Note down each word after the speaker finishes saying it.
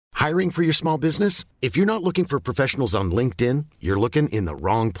Hiring for your small business? If you're not looking for professionals on LinkedIn, you're looking in the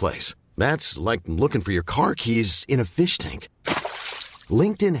wrong place. That's like looking for your car keys in a fish tank.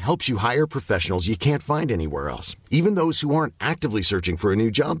 LinkedIn helps you hire professionals you can't find anywhere else, even those who aren't actively searching for a new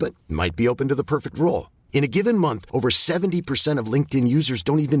job but might be open to the perfect role. In a given month, over 70% of LinkedIn users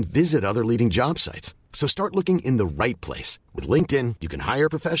don't even visit other leading job sites. So start looking in the right place. With LinkedIn, you can hire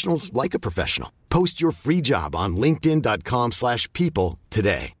professionals like a professional. Post your free job on linkedin.com/people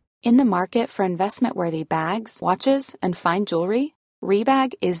today. In the market for investment-worthy bags, watches, and fine jewelry,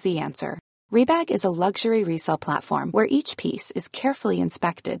 Rebag is the answer. Rebag is a luxury resale platform where each piece is carefully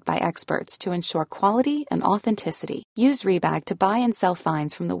inspected by experts to ensure quality and authenticity. Use Rebag to buy and sell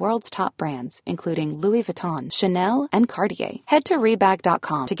finds from the world's top brands, including Louis Vuitton, Chanel, and Cartier. Head to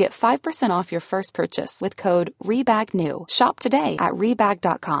Rebag.com to get 5% off your first purchase with code REBAGNEW. Shop today at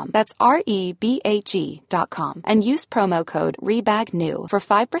Rebag.com. That's REBAG.com. And use promo code REBAGNEW for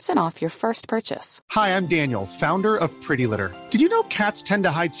 5% off your first purchase. Hi, I'm Daniel, founder of Pretty Litter. Did you know cats tend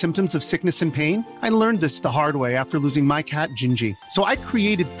to hide symptoms of sickness and pain? I learned this the hard way after losing my cat, Gingy. So I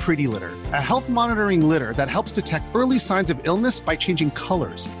created Pretty Litter, a health monitoring litter that helps detect early signs of illness by changing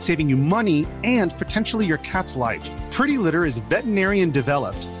colors, saving you money and potentially your cat's life. Pretty Litter is veterinarian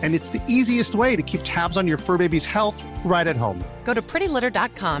developed, and it's the easiest way to keep tabs on your fur baby's health right at home. Go to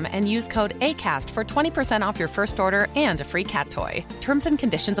prettylitter.com and use code ACAST for 20% off your first order and a free cat toy. Terms and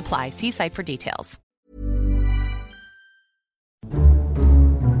conditions apply. See site for details.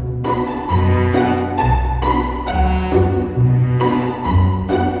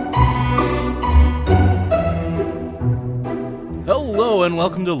 Hello and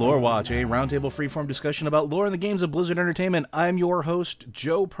welcome to Lore Watch, a roundtable freeform discussion about lore in the games of Blizzard Entertainment. I'm your host,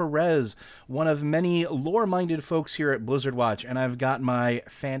 Joe Perez, one of many lore-minded folks here at Blizzard Watch, and I've got my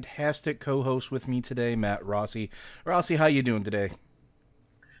fantastic co-host with me today, Matt Rossi. Rossi, how you doing today?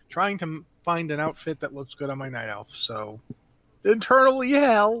 Trying to find an outfit that looks good on my night elf, so internally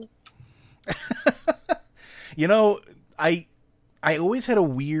hell. You know, I always had a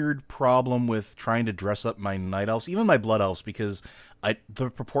weird problem with trying to dress up my night elves, even my blood elves, because the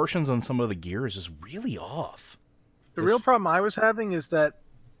proportions on some of the gear is just really off. The real problem I was having is that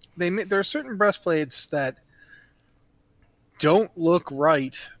there are certain breastplates that don't look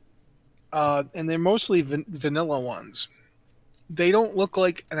right, and they're mostly vanilla ones. They don't look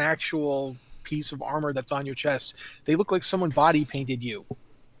like an actual piece of armor that's on your chest. They look like someone body painted you.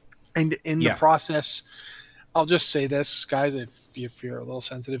 And in the process, I'll just say this, guys, if you're a little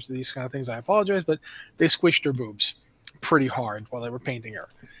sensitive to these kind of things, I apologize, but they squished her boobs pretty hard while they were painting her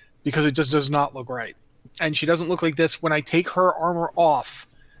because it just does not look right. And she doesn't look like this. When I take her armor off,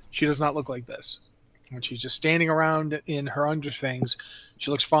 she does not look like this. When she's just standing around in her under things,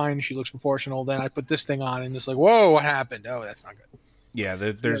 she looks fine. She looks proportional. Then I put this thing on and it's like, whoa, what happened? Oh, that's not good. Yeah,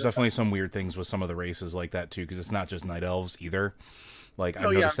 there's definitely some weird things with some of the races like that too, because it's not just night elves either. Like,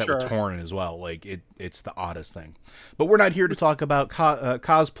 I've noticed that with Tauren as well. Like, it's the oddest thing. But we're not here to talk about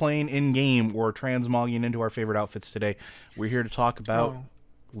cosplaying in-game or transmogging into our favorite outfits today. We're here to talk about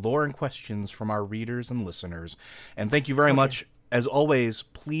lore and questions from our readers and listeners. And thank you very much. As always,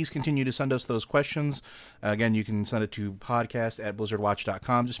 please continue to send us those questions. Again, you can send it to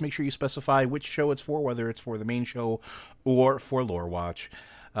podcast@blizzardwatch.com. Just make sure you specify which show it's for, whether it's for the main show or for Lore Watch.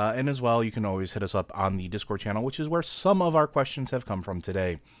 And as well, you can always hit us up on the Discord channel, which is where some of our questions have come from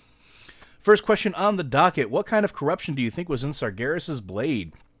today. First question on the docket. What kind of corruption do you think was in Sargeras'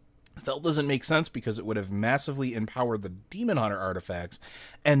 blade? Fel doesn't make sense because it would have massively empowered the Demon Hunter artifacts,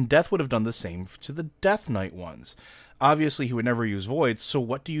 and Death would have done the same to the Death Knight ones. Obviously, he would never use voids, so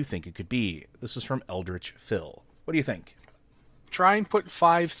what do you think it could be? This is from Eldritch Phil. What do you think? Try and put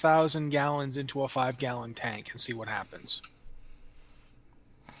 5,000 gallons into a 5-gallon tank and see what happens.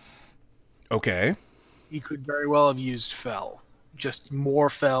 Okay. You could very well have used Fel. Just more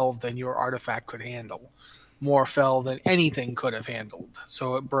Fel than your artifact could handle. More Fel than anything could have handled.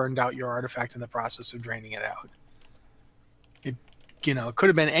 So it burned out your artifact in the process of draining it out. It could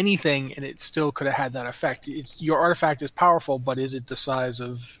have been anything and it still could have had that effect. Your artifact is powerful, but is it the size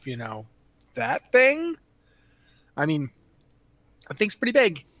of, that thing? I mean, that thing's pretty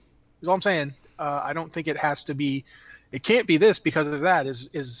big, is all I'm saying. I don't think it has to be... It can't be this because of that.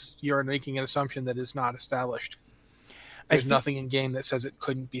 Is you're making an assumption that is not established. There's nothing in game that says it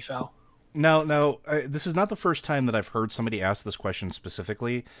couldn't be Fel. No. This is not the first time that I've heard somebody ask this question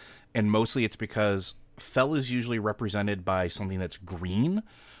specifically, and mostly it's because Fel is usually represented by something that's green.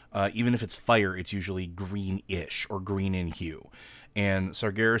 Even if it's fire, it's usually greenish or green in hue. And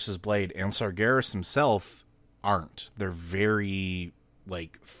Sargeras' blade and Sargeras himself aren't. They're very,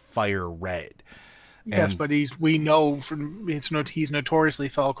 fire red. Yes, but we know he's notoriously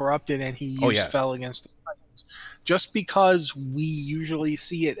fell corrupted, and he fell against the Titans. Just because we usually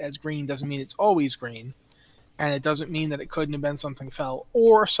see it as green doesn't mean it's always green, and it doesn't mean that it couldn't have been something fell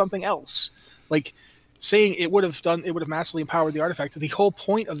or something else. Like saying it would have massively empowered the artifact. The whole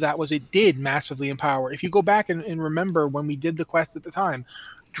point of that was it did massively empower. If you go back and remember when we did the quest at the time,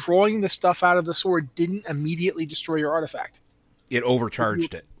 drawing the stuff out of the sword didn't immediately destroy your artifact. It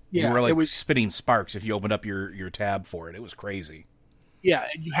overcharged it. Yeah, you were like spitting sparks if you opened up your tab for it. It was crazy. Yeah,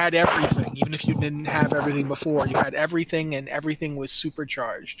 and you had everything. Even if you didn't have everything before, you had everything, and everything was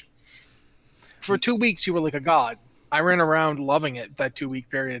supercharged. For 2 weeks, you were like a god. I ran around loving it that 2 week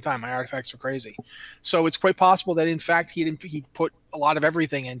period of time. My artifacts were crazy. So it's quite possible that, in fact, he put a lot of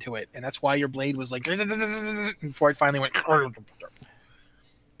everything into it, and that's why your blade was like before it finally went.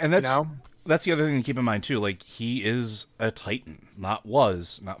 And that's the other thing to keep in mind too. Like, he is a Titan, not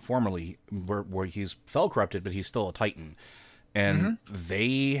formerly, where he's fell corrupted, but he's still a Titan, and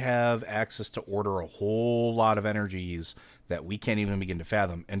they have access to order a whole lot of energies that we can't even begin to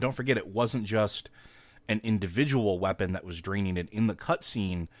fathom. And don't forget, it wasn't just an individual weapon that was draining it. In the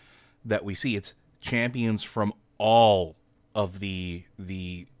cutscene that we see, it's champions from all of the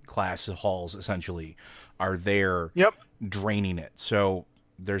class halls essentially are there draining it. So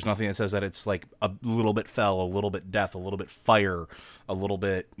there's nothing that says that it's like a little bit fell, a little bit death, a little bit fire, a little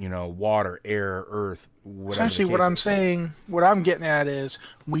bit, water, air, earth, whatever. Essentially what I'm saying, what I'm getting at is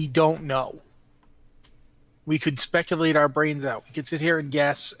we don't know. We could speculate our brains out. We could sit here and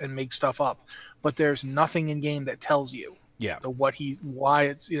guess and make stuff up, but there's nothing in game that tells you why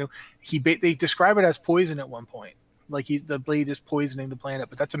it's, they describe it as poison at one point. Like the blade is poisoning the planet,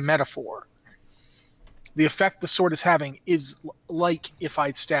 but that's a metaphor. The effect the sword is having is like if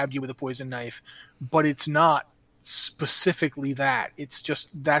I stabbed you with a poison knife, but it's not specifically that. It's just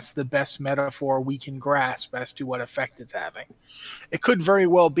that's the best metaphor we can grasp as to what effect it's having. It could very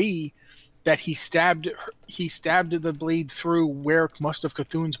well be that he stabbed the blade through where most of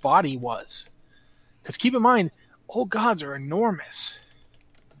Cthulhu's body was. Because keep in mind, all gods are enormous.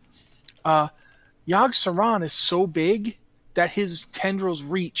 Yogg-Saron is so big that his tendrils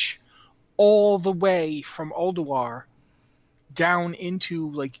reach all the way from Ulduar down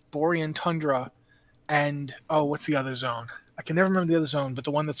into like Borean tundra and what's the other zone? I can never remember the other zone, but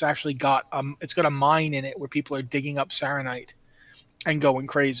the one that's actually got it's got a mine in it where people are digging up Saronite and going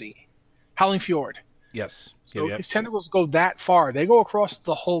crazy. Howling Fjord. Yes. So his tentacles go that far. They go across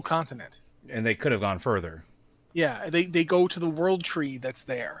the whole continent. And they could have gone further. Yeah, they go to the World Tree that's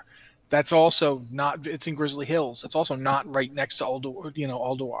there. That's also not. It's in Grizzly Hills. It's also not right next to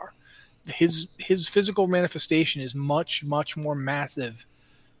Ulduar. His physical manifestation is much, much more massive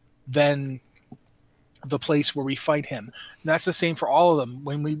than the place where we fight him. And that's the same for all of them.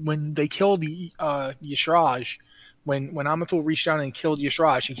 When they killed Y'Shaarj, when Amathul reached down and killed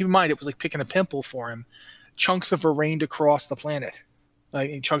Y'Shaarj, and keep in mind it was like picking a pimple for him, chunks of her rained across the planet.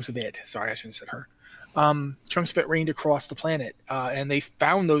 Chunks of it. Sorry, I shouldn't have said her. Chunks of it rained across the planet, and they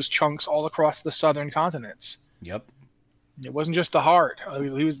found those chunks all across the southern continents. Yep. It wasn't just the heart.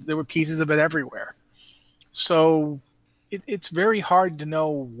 There were pieces of it everywhere. So it's very hard to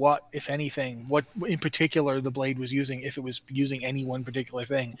know what, if anything, what in particular the blade was using, if it was using any one particular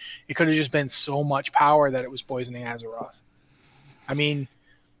thing. It could have just been so much power that it was poisoning Azeroth. I mean,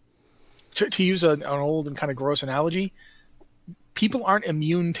 to use an old and kind of gross analogy, people aren't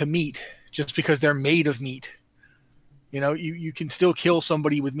immune to meat just because they're made of meat. You can still kill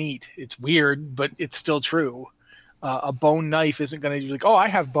somebody with meat. It's weird, but it's still true. A bone knife isn't going to be like, oh, I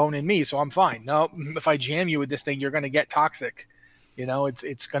have bone in me, so I'm fine. No, if I jam you with this thing, you're going to get toxic.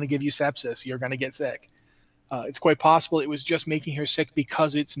 It's going to give you sepsis. You're going to get sick. It's quite possible it was just making her sick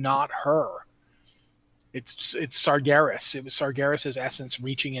because it's not her. It's Sargeras. It was Sargeras' essence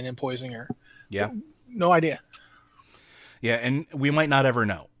reaching in and poisoning her. Yeah. No idea. Yeah, and we might not ever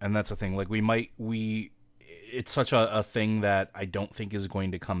know. And that's the thing. Like, it's such a thing that I don't think is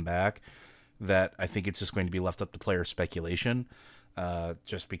going to come back, that I think it's just going to be left up to player speculation,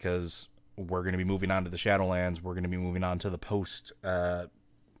 just because we're going to be moving on to the Shadowlands. We're going to be moving on to the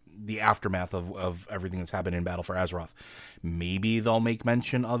the aftermath of everything that's happened in Battle for Azeroth. Maybe they'll make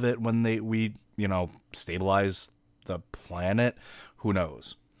mention of it when we stabilize the planet. Who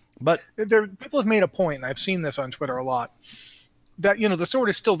knows? But people have made a point, and I've seen this on Twitter a lot, that the sword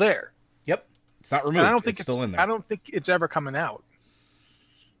is still there. Yep, it's not removed. I don't think it's still in there. I don't think it's ever coming out.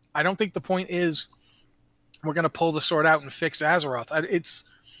 I don't think the point is we're going to pull the sword out and fix Azeroth. It's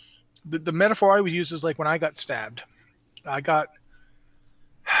the metaphor I always use is like when I got stabbed. When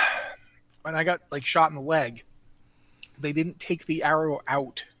I got shot in the leg, they didn't take the arrow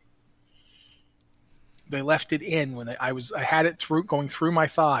out. They left it in when I had it going through my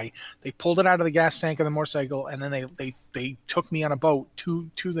thigh. They pulled it out of the gas tank of the motorcycle, and then they took me on a boat to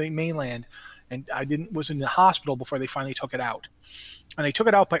the mainland, and I was in the hospital before they finally took it out. And they took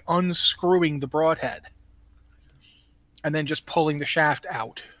it out by unscrewing the broadhead and then just pulling the shaft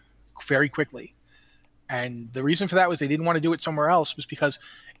out very quickly. And the reason for that was they didn't want to do it somewhere else, was because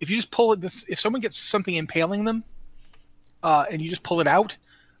if you just pull it, if someone gets something impaling them, and you just pull it out,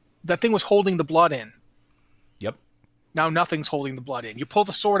 that thing was holding the blood in. Yep. Now nothing's holding the blood in. You pull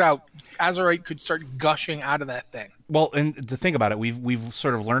the sword out, azurite could start gushing out of that thing. Well, and to think about it, we've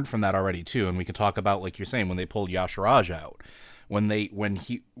sort of learned from that already too, and we can talk about, like you're saying, when they pulled Yasharaj out. When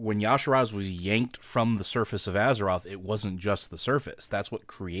Yasharaj was yanked from the surface of Azeroth, it wasn't just the surface. That's what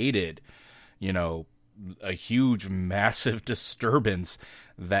created, a huge, massive disturbance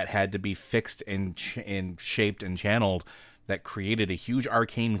that had to be fixed and shaped and channeled, that created a huge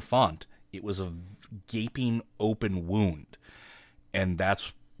arcane font. It was a gaping open wound. And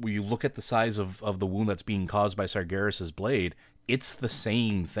that's where you look at the size of the wound that's being caused by Sargeras's blade. It's the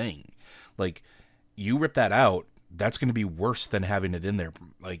same thing. Like, you rip that out, that's going to be worse than having it in there.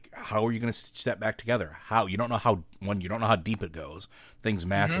 Like, how are you going to stitch that back together? How? You don't know how deep it goes. Thing's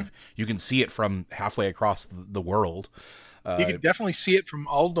massive. Mm-hmm. You can see it from halfway across the world. You can definitely see it from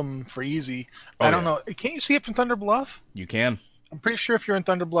Uldum for easy. I don't know. Can't you see it from Thunder Bluff? You can. I'm pretty sure if you're in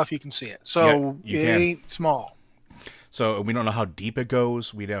Thunder Bluff, you can see it. So it ain't small. So we don't know how deep it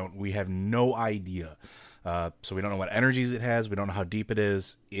goes. We have no idea. So we don't know what energies it has. We don't know how deep it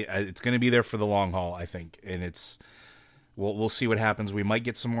is. It's going to be there for the long haul, I think. And we'll see what happens. We might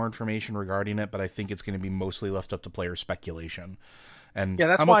get some more information regarding it, but I think it's going to be mostly left up to player speculation. And yeah,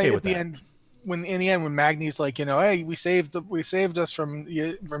 that's I'm why okay at with the that. end, when Magni's like, hey, we saved us from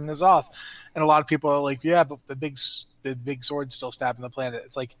N'Zoth, and a lot of people are like, yeah, but the big sword's still stabbing the planet.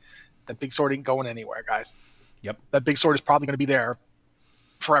 It's like, that big sword ain't going anywhere, guys. Yep. That big sword is probably going to be there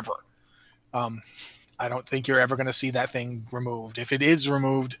forever. I don't think you're ever going to see that thing removed. If it is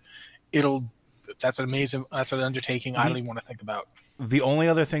removed, that's an undertaking I don't even want to think about. The only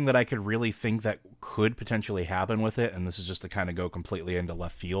other thing that I could really think that could potentially happen with it, and this is just to kind of go completely into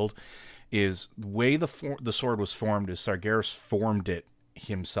left field, is the way the sword was formed is Sargeras formed it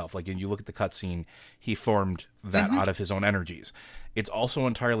himself. Like, when you look at the cutscene, he formed that out of his own energies. It's also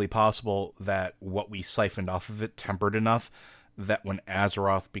entirely possible that what we siphoned off of it tempered enough that when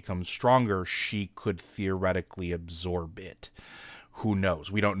Azeroth becomes stronger, she could theoretically absorb it. Who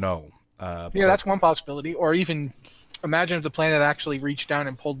knows? We don't know. That's one possibility. Or even imagine if the planet actually reached down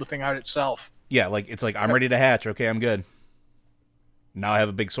and pulled the thing out itself. Yeah, it's like, I'm ready to hatch. Okay, I'm good. Now I have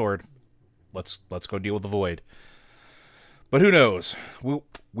a big sword. Let's go deal with the void. But who knows?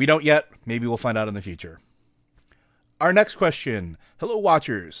 We don't yet. Maybe we'll find out in the future. Our next question. Hello,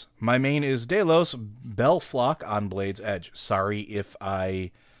 watchers. My main is Delos Belflock on Blade's Edge. Sorry if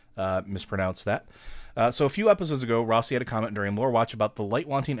I mispronounced that. So a few episodes ago, Rossi had a comment during Lore Watch about the light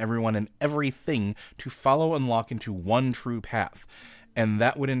wanting everyone and everything to follow and lock into one true path. And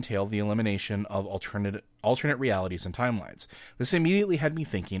that would entail the elimination of alternate realities and timelines. This immediately had me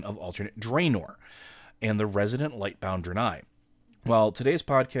thinking of alternate Draenor and the resident Lightbound Draenei. Well, today's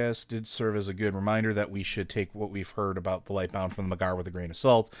podcast did serve as a good reminder that we should take what we've heard about the Lightbound from the Magar with a grain of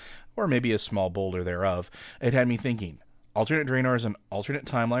salt, or maybe a small boulder thereof. It had me thinking, alternate Draenor is an alternate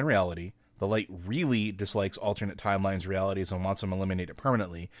timeline reality. The Light really dislikes alternate timelines realities and wants them eliminated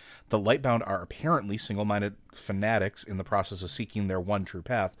permanently. The Lightbound are apparently single-minded fanatics in the process of seeking their one true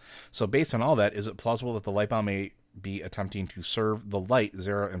path. So based on all that, is it plausible that the Lightbound may be attempting to serve the Light,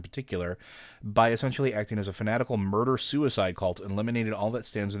 Zera in particular, by essentially acting as a fanatical murder-suicide cult, eliminating all that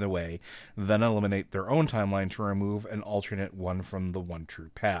stands in their way, then eliminate their own timeline to remove an alternate one from the one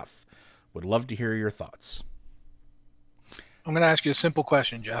true path? Would love to hear your thoughts. I'm going to ask you a simple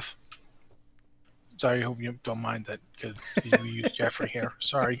question, Jeff. Sorry, I hope you don't mind that, because we use Jeffrey here.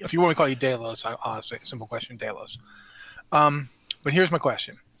 Sorry. If you want me to call you Delos, I'll say simple question, Delos. But here's my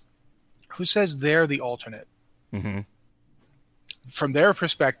question. Who says they're the alternate? Mm-hmm. From their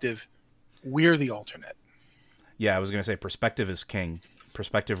perspective, we're the alternate. Yeah, I was going to say perspective is king.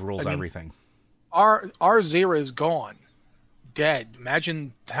 Perspective rules everything. Our Zera is gone, dead.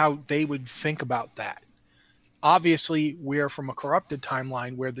 Imagine how they would think about that. Obviously, we're from a corrupted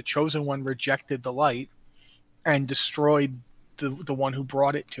timeline where the Chosen One rejected the light and destroyed the one who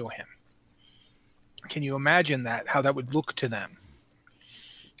brought it to him. Can you imagine that? How that would look to them?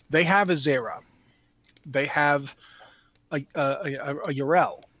 They have a Zera. They have a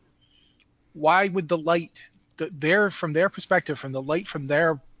Yrel. Why would the light, from their perspective, from the light from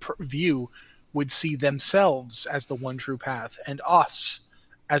their view, would see themselves as the one true path and us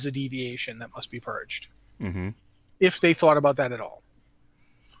as a deviation that must be purged? if they thought about that at all.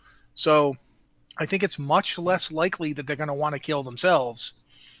 So I think it's much less likely that they're going to want to kill themselves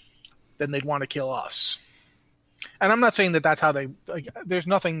than they'd want to kill us. And I'm not saying that that's how they, like, there's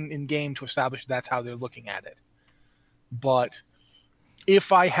nothing in game to establish that's how they're looking at it. But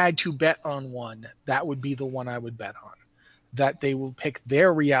if I had to bet on one, that would be the one I would bet on. That they will pick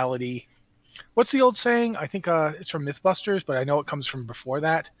their reality. What's the old saying? I think it's from Mythbusters, but I know it comes from before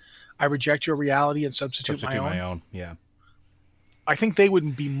that. I reject your reality and substitute my own. Yeah. I think they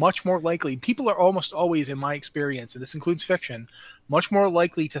would be much more likely. People are almost always, in my experience, and this includes fiction, much more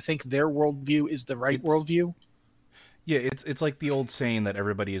likely to think their worldview is the right worldview. Yeah, it's like the old saying that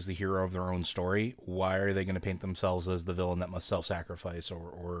everybody is the hero of their own story. Why are they going to paint themselves as the villain that must self-sacrifice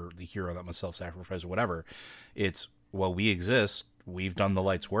or the hero that must self-sacrifice or whatever? It's, well, we exist. We've done the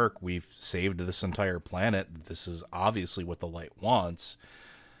light's work. We've saved this entire planet. This is obviously what the light wants.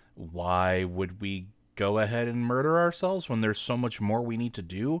 Why would we go ahead and murder ourselves when there's so much more we need to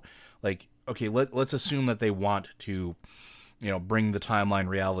do? Like, okay, let's assume that they want to, bring the timeline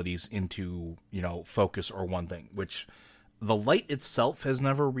realities into, focus or one thing, which the light itself has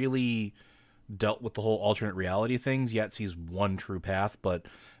never really dealt with the whole alternate reality things, yet sees one true path, but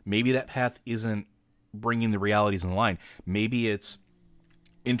maybe that path isn't bringing the realities in line. Maybe it's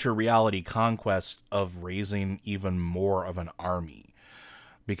inter-reality conquest of raising even more of an army,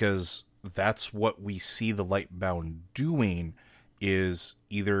 because that's what we see the Lightbound doing, is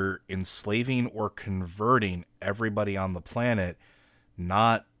either enslaving or converting everybody on the planet,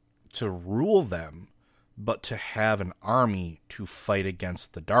 not to rule them, but to have an army to fight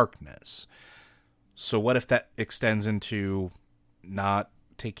against the darkness. So what if that extends into not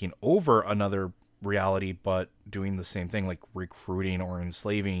taking over another reality, but doing the same thing, like recruiting or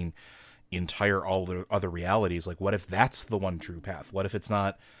enslaving all the other realities? Like, what if that's the one true path? What if it's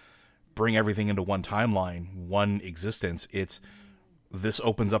not bring everything into one timeline, one existence? It's, this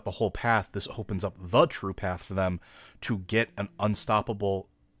opens up a whole path. This opens up the true path for them to get an unstoppable,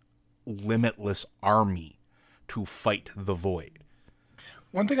 limitless army to fight the void.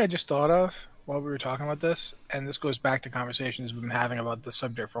 One thing I just thought of while we were talking about this, and this goes back to conversations we've been having about this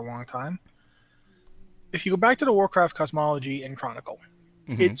subject for a long time. If you go back to the Warcraft cosmology in Chronicle,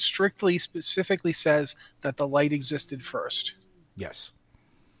 it specifically says that the light existed first. Yes.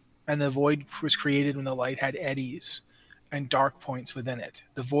 And the void was created when the light had eddies and dark points within it.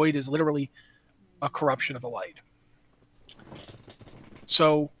 The void is literally a corruption of the light.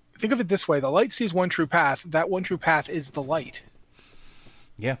 So think of it this way. The light sees one true path. That one true path is the light.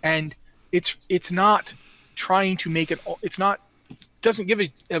 Yeah. And it's not trying to make it, doesn't give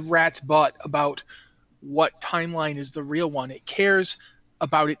a rat's butt about what timeline is the real one. It cares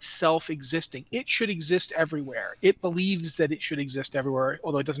about itself existing. It should exist everywhere. It believes that it should exist everywhere,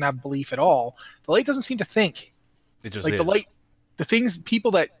 although it doesn't have belief at all. The light doesn't seem to think. It just like is. The light, the things, people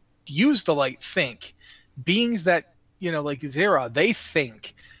that use the light think. Beings that, like Zera, they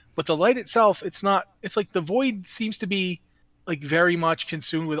think. But the light itself, it's not. It's like the void seems to be like very much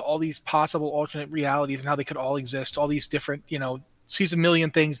consumed with all these possible alternate realities and how they could all exist. All these different, sees a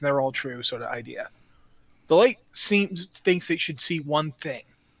million things and they're all true sort of idea. The light thinks it should see one thing,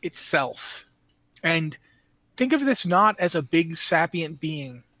 itself. And think of this not as a big sapient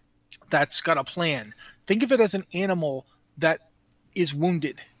being that's got a plan. Think of it as an animal that is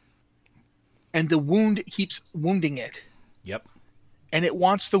wounded. And the wound keeps wounding it. Yep. And it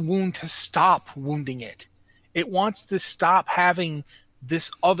wants the wound to stop wounding it. It wants to stop having this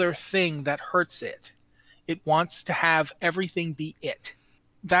other thing that hurts it. It wants to have everything be it.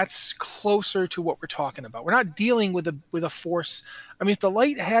 That's closer to what we're talking about. We're not dealing with a force. I mean,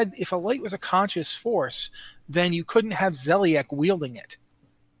 if a light was a conscious force, then you couldn't have Zeliek wielding it.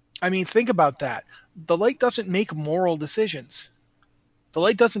 I mean, think about that. The light doesn't make moral decisions. The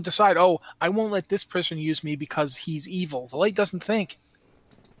light doesn't decide, oh, I won't let this person use me because he's evil. The light doesn't think.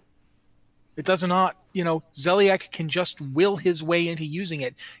 It does not, Zeliek can just will his way into using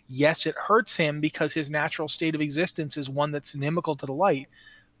it. Yes, it hurts him because his natural state of existence is one that's inimical to the light,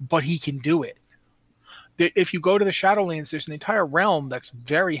 but he can do it. If you go to the Shadowlands, there's an entire realm that's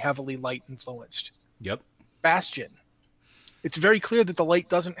very heavily light influenced. Yep. Bastion. It's very clear that the light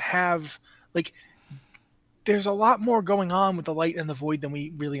doesn't have, there's a lot more going on with the light and the void than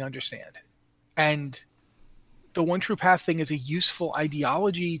we really understand. And the one true path thing is a useful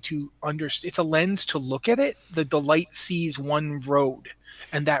ideology to understand. It's a lens to look at it. The light sees one road,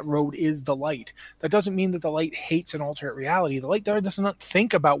 and that road is the light. That doesn't mean that the light hates an alternate reality. The light does not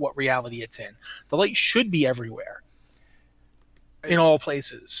think about what reality it's in. The light should be everywhere, in all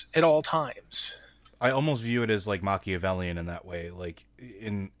places, at all times. I almost view it as like Machiavellian in that way. Like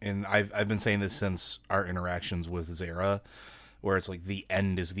I've been saying this since our interactions with Zera, where it's like the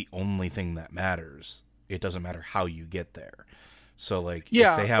end is the only thing that matters. It doesn't matter how you get there. So like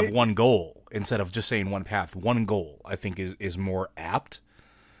if they have one goal instead of just saying one path, one goal I think is more apt,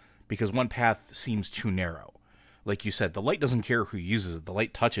 because one path seems too narrow. Like you said, the light doesn't care who uses it. The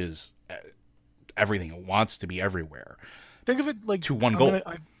light touches everything. It wants to be everywhere. Think of it like to one goal.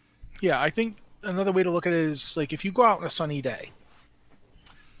 I think another way to look at it is like if you go out on a sunny day,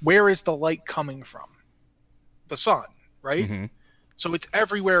 where is the light coming from? The sun, right? Mm-hmm. So it's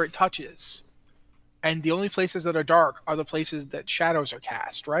everywhere it touches. And the only places that are dark are the places that shadows are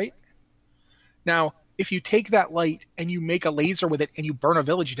cast, right? Now, if you take that light and you make a laser with it and you burn a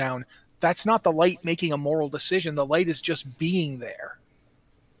village down, that's not the light making a moral decision. The light is just being there.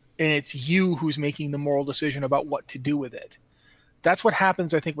 And it's you who's making the moral decision about what to do with it. That's what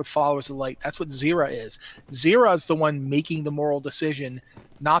happens, I think, with followers of the light. That's what Zera is. Zera is the one making the moral decision,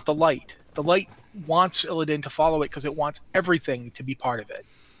 not the light. The light wants Illidan to follow it because it wants everything to be part of it.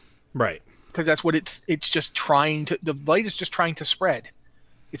 Right. Because that's what it's just trying to... The light is just trying to spread.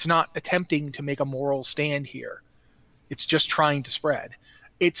 It's not attempting to make a moral stand here. It's just trying to spread.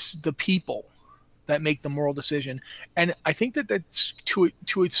 It's the people that make the moral decision. And I think that's to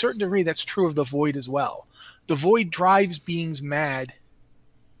a certain degree, that's true of the Void as well. The Void drives beings mad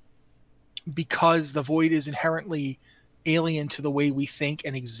because the Void is inherently alien to the way we think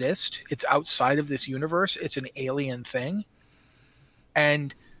and exist. It's outside of this universe. It's an alien thing.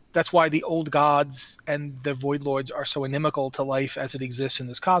 And that's why the old gods and the Void Lords are so inimical to life as it exists in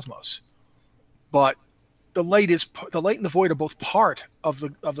this cosmos. But the light and the Void are both part of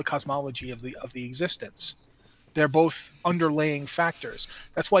the cosmology of the existence. They're both underlaying factors.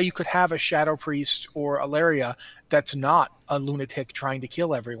 That's why you could have a Shadow Priest or a Laria that's not a lunatic trying to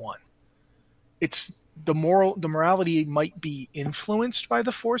kill everyone. It's the morality might be influenced by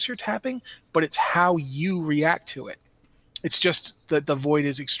the force you're tapping, but it's how you react to it. It's just that the Void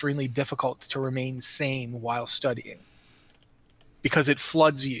is extremely difficult to remain sane while studying, because it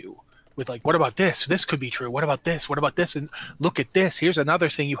floods you with like, what about this? This could be true. What about this? What about this? And look at this. Here's another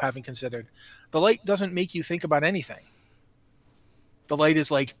thing you haven't considered. The light doesn't make you think about anything. The light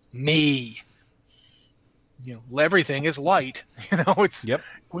is like me. Everything is light. It's yep.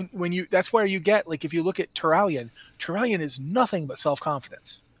 When you, that's where you get, like, if you look at Tyrande is nothing but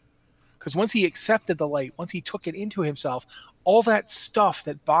self-confidence. Because once he accepted the light, once he took it into himself, all that stuff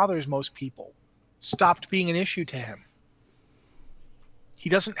that bothers most people stopped being an issue to him. He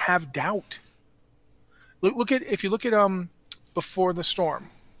doesn't have doubt. If you look at Before the Storm,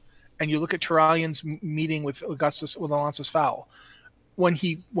 and you look at Tyrande's meeting with Alonsus Fowl,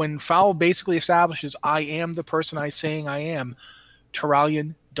 when Fowl basically establishes, I am the person I'm saying I am,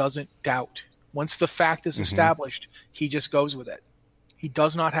 Tyrande doesn't doubt. Once the fact is established, he just goes with it. He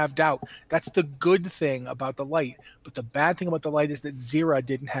does not have doubt. That's the good thing about the light. But the bad thing about the light is that Zera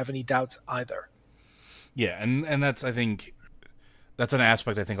didn't have any doubts either. Yeah, and that's, I think, that's an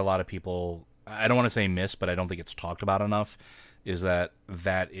aspect I think a lot of people, I don't want to say miss, but I don't think it's talked about enough, is that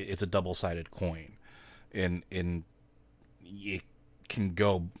it's a double-sided coin. And it can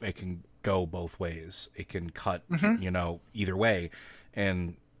go both ways. It can cut, either way.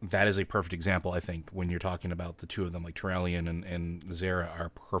 And that is a perfect example, I think, when you're talking about the two of them, like Tyrande and Zera are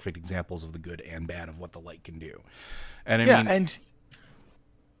perfect examples of the good and bad of what the light can do. And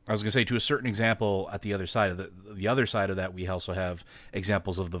I was going to say, to a certain example, at the other side of the other side of that, we also have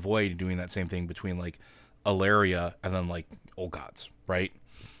examples of the Void doing that same thing between like Alaria and then like old gods, right?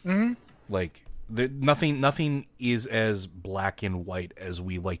 Mm-hmm. Like nothing is as black and white as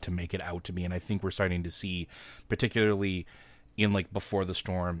we like to make it out to be, and I think we're starting to see, particularly in like Before the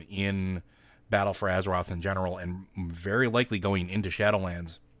Storm, in Battle for Azeroth in general, and very likely going into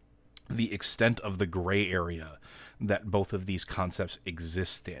Shadowlands, the extent of the gray area that both of these concepts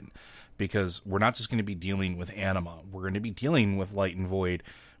exist in. Because we're not just going to be dealing with anima, we're going to be dealing with light and void.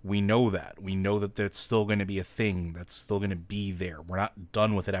 We know that that's still going to be a thing, that's still going to be there. We're not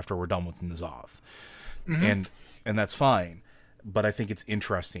done with it after we're done with N'Zoth. Mm-hmm. And that's fine. But I think it's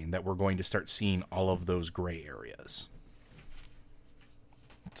interesting that we're going to start seeing all of those gray areas.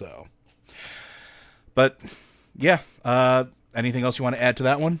 So, but yeah, anything else you want to add to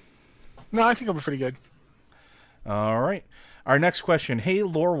that one? No, I think I'll be pretty good. All right. Our next question. Hey,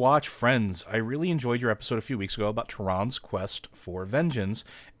 Lore Watch friends. I really enjoyed your episode a few weeks ago about Tyrande's quest for vengeance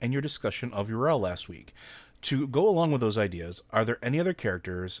and your discussion of Yrel last week. To go along with those ideas, are there any other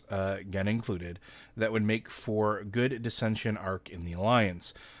characters, again included, that would make for good dissension arc in the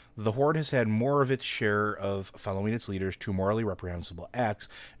Alliance? The Horde has had more of its share of following its leaders to morally reprehensible acts,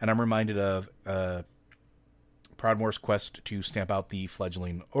 and I'm reminded of Proudmoore's quest to stamp out the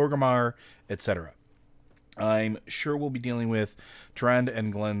fledgling Orgrimmar, etc. I'm sure we'll be dealing with Tyrande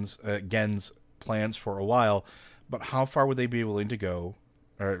and Gen's plans for a while, but how far would they be willing to go?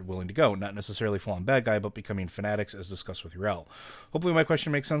 Not necessarily full-on bad guy, but becoming fanatics, as discussed with Yrel. Hopefully my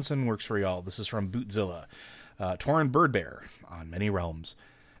question makes sense and works for y'all. This is from Bootzilla. Tauren Birdbear on many realms.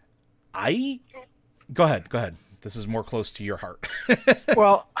 Go ahead. This is more close to your heart.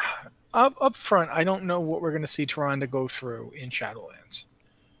 Well, up front, I don't know what we're going to see Tyrande go through in Shadowlands.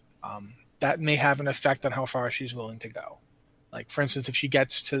 That may have an effect on how far she's willing to go. Like, for instance, if she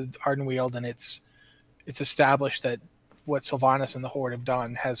gets to Ardenweald and it's established that what Sylvanas and the Horde have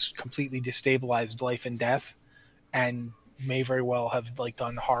done has completely destabilized life and death, and may very well have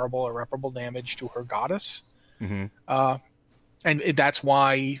done horrible, irreparable damage to her goddess. Mm-hmm. And that's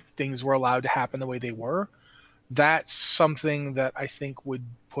why things were allowed to happen the way they were. That's something that I think would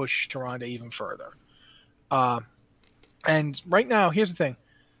push Tyrande even further. And right now, here's the thing.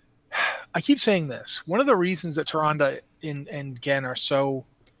 I keep saying this. One of the reasons that Tyrande and Gen are so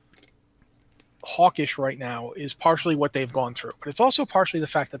hawkish right now is partially what they've gone through. But it's also partially the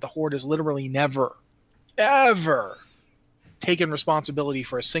fact that the Horde has literally never, ever taken responsibility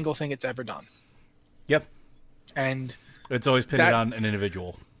for a single thing it's ever done. Yep. And it's always pinned on an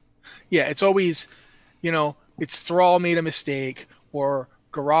individual. Yeah, it's always, it's Thrall made a mistake, or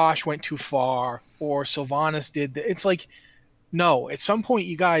Garrosh went too far, or Sylvanas did. It's like, no, at some point,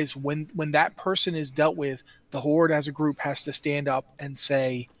 you guys, when that person is dealt with, the Horde as a group has to stand up and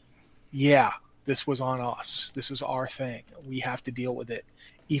say, yeah, this was on us. This is our thing. We have to deal with it,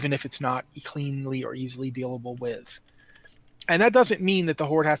 even if it's not cleanly or easily dealable with. And that doesn't mean that the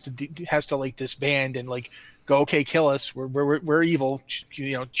Horde has to disband and go, okay, kill us. We're evil.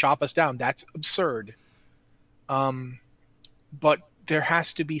 Chop us down. That's absurd. But there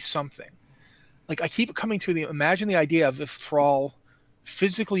has to be something. I keep coming to imagine the idea of if Thrall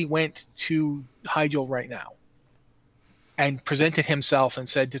physically went to Hyjal right now and presented himself and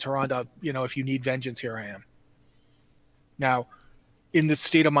said to Tyrande, if you need vengeance, here I am. Now, in the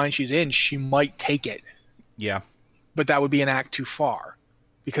state of mind she's in, she might take it. Yeah. But that would be an act too far.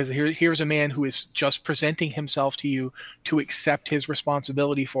 Because here's a man who is just presenting himself to you to accept his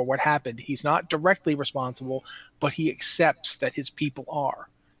responsibility for what happened. He's not directly responsible, but he accepts that his people are.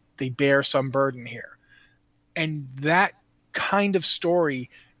 They bear some burden here. And that kind of story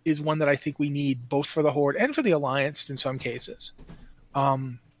is one that I think we need both for the Horde and for the Alliance in some cases.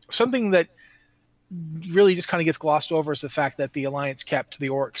 Something that really just kind of gets glossed over is the fact that the Alliance kept the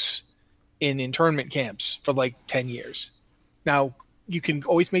orcs in internment camps for 10 years. Now, you can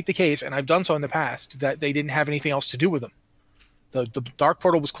always make the case, and I've done so in the past, that they didn't have anything else to do with them. The Dark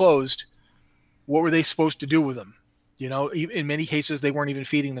Portal was closed. What were they supposed to do with them? In many cases, they weren't even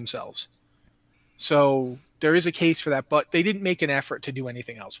feeding themselves. So there is a case for that, but they didn't make an effort to do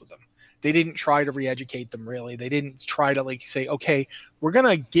anything else with them. They didn't try to re-educate them, really. They didn't try to say, okay, we're going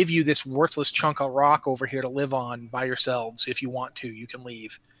to give you this worthless chunk of rock over here to live on by yourselves. If you want to, you can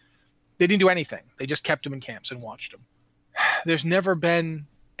leave. They didn't do anything. They just kept them in camps and watched them. There's never been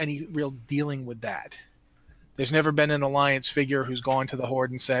any real dealing with that. There's never been an Alliance figure who's gone to the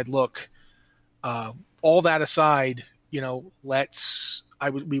Horde and said, look, all that aside,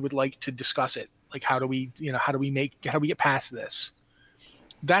 we would like to discuss it. How do we get past this?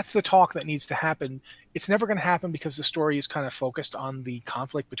 That's the talk that needs to happen. It's never going to happen because the story is kind of focused on the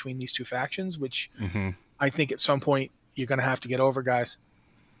conflict between these two factions, which I think at some point you're going to have to get over, guys.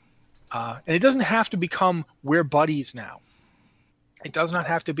 And it doesn't have to become we're buddies now. It does not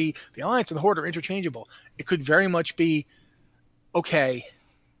have to be the Alliance and the Horde are interchangeable. It could very much be, okay,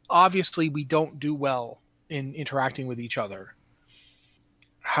 obviously we don't do well in interacting with each other.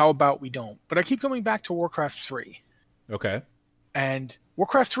 How about we don't? But I keep coming back to Warcraft 3. Okay. And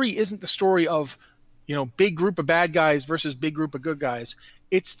Warcraft 3 isn't the story of, big group of bad guys versus big group of good guys.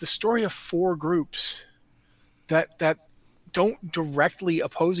 It's the story of four groups that don't directly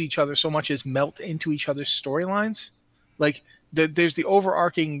oppose each other so much as melt into each other's storylines. There's the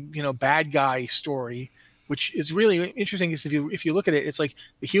overarching, bad guy story, which is really interesting. Is if you look at it, it's like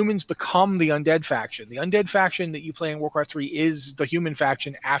the humans become the undead faction. The undead faction that you play in Warcraft 3 is the human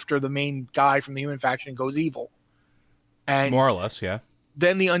faction after the main guy from the human faction goes evil. And more or less, yeah.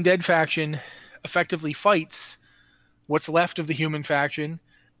 Then the undead faction effectively fights what's left of the human faction,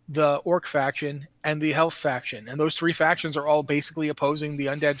 the orc faction, and the health faction. And those three factions are all basically opposing the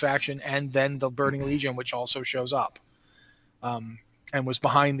undead faction and then the Burning Legion, which also shows up and was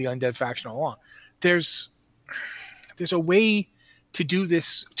behind the undead faction all along. There's a way to do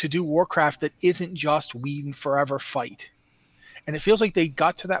this, to do Warcraft that isn't just we forever fight. And it feels like they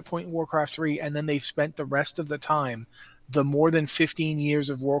got to that point in Warcraft 3, and then they've spent the rest of the time, the more than 15 years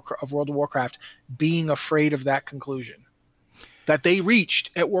of World of Warcraft, being afraid of that conclusion that they reached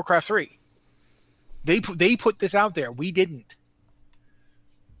at Warcraft 3. They put this out there. We didn't.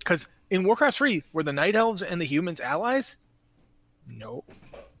 Because in Warcraft 3, were the Night Elves and the humans allies? No.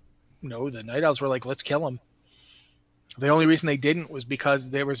 No, the Night Elves were like, let's kill them. The only reason they didn't was because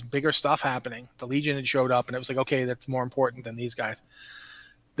there was bigger stuff happening. The Legion had showed up, and it was like, okay, that's more important than these guys.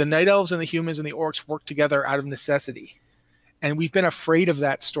 The Night Elves and the humans and the orcs worked together out of necessity. And we've been afraid of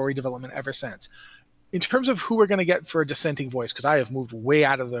that story development ever since. In terms of who we're going to get for a dissenting voice, because I have moved way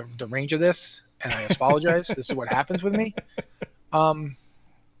out of the range of this, and I apologize. This is what happens with me. And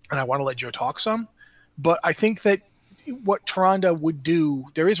I want to let Joe talk some. But I think that what Tyrande would do,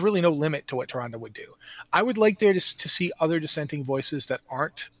 there is really no limit to what Tyrande would do. I would like there to see other dissenting voices that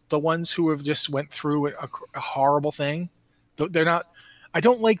aren't the ones who have just went through a horrible thing. They're not. I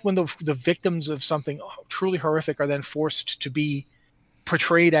don't like when the victims of something truly horrific are then forced to be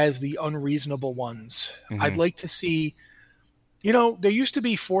portrayed as the unreasonable ones. Mm-hmm. I'd like to see, there used to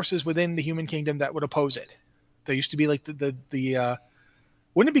be forces within the human kingdom that would oppose it. There used to be like the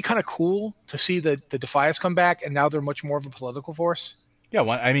wouldn't it be kind of cool to see the Defias come back, and now they're much more of a political force? Yeah,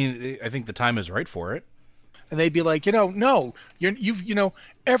 well, I mean, I think the time is right for it. And they'd be like, no,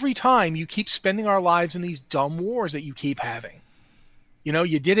 every time you keep spending our lives in these dumb wars that you keep having.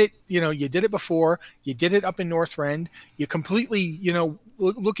 You did it before. You did it up in Northrend. You completely,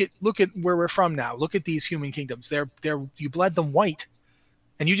 look at where we're from now. Look at these human kingdoms. You bled them white,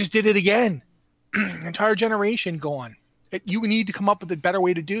 and you just did it again. Entire generation gone. You need to come up with a better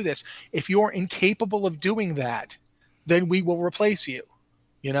way to do this. If you're incapable of doing that, then we will replace you.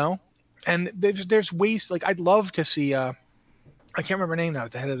 And there's ways. Like, I'd love to see. I can't remember her name now.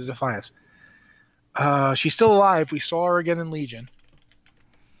 At the head of the Defiance. She's still alive. We saw her again in Legion.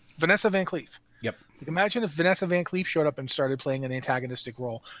 Vanessa Van Cleef. Yep. Like, imagine if Vanessa Van Cleef showed up and started playing an antagonistic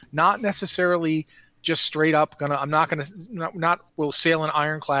role, not necessarily just straight up will sail an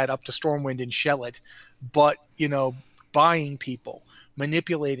ironclad up to Stormwind and shell it, but buying people,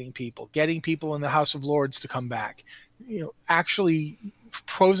 manipulating people, getting people in the House of Lords to come back, actually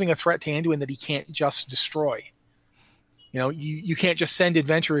posing a threat to Anduin that he can't just destroy. You can't just send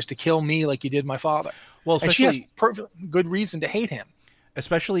adventurers to kill me like you did my father. Well, especially, and she has good reason to hate him.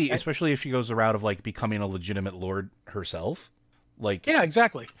 Especially if she goes the route of like becoming a legitimate lord herself. Like, yeah,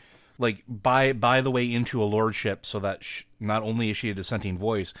 exactly. Like buy the way into a lordship so that not only is she a dissenting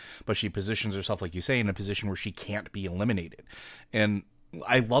voice, but she positions herself, like you say, in a position where she can't be eliminated. And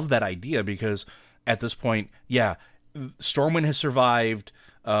I love that idea because at this point, yeah, Stormwind has survived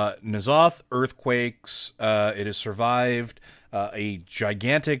N'Zoth, earthquakes. It has survived a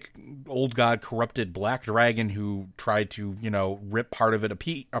gigantic old god corrupted black dragon who tried to, rip part of it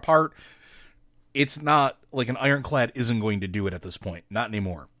apart. It's not like an ironclad isn't going to do it at this point. Not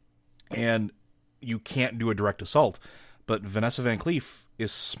anymore. And you can't do a direct assault. But Vanessa Van Cleef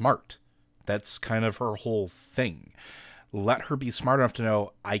is smart. That's kind of her whole thing. Let her be smart enough to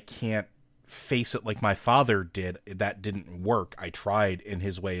know, I can't face it like my father did. That didn't work. I tried, and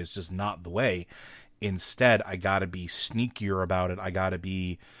his way is just not the way. Instead, I gotta be sneakier about it. I gotta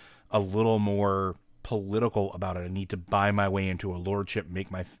be a little more political about it. I need to buy my way into a lordship,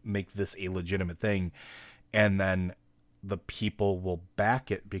 make this a legitimate thing, and then the people will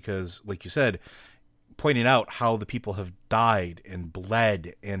back it because, like you said, pointing out how the people have died and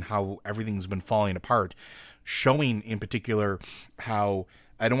bled and how everything's been falling apart, showing in particular how,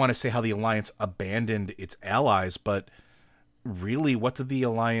 I don't want to say how the Alliance abandoned its allies, but really, what did the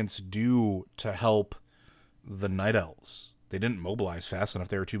Alliance do to help the Night Elves? They didn't mobilize fast enough.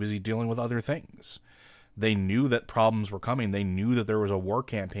 They were too busy dealing with other things. They knew that problems were coming. They knew that there was a war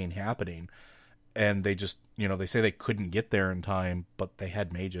campaign happening. And they just, they say they couldn't get there in time, but they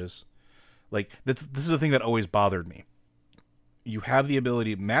had mages. Like, this is the thing that always bothered me. You have the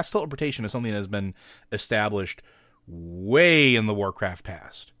ability, mass teleportation is something that has been established way in the Warcraft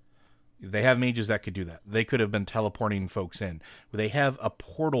past. They have mages that could do that. They could have been teleporting folks in. They have a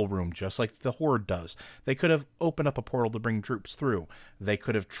portal room just like the Horde does. They could have opened up a portal to bring troops through. They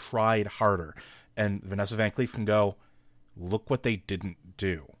could have tried harder. And Vanessa Van Cleef can go, look what they didn't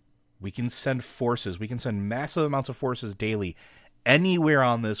do. We can send forces. We can send massive amounts of forces daily anywhere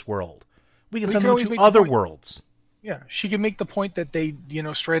on this world. We can send them to other worlds. Yeah, she can make the point that they,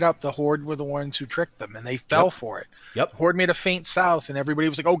 straight up, the Horde were the ones who tricked them, and they fell for it. Yep. The Horde made a feint south, and everybody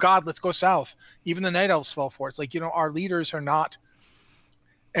was like, oh, God, let's go south. Even the Night Elves fell for it. It's like, our leaders are not...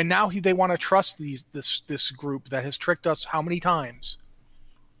 And now they want to trust this group that has tricked us how many times?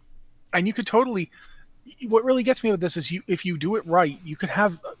 And you could totally... what really gets me with this is if you do it right, you could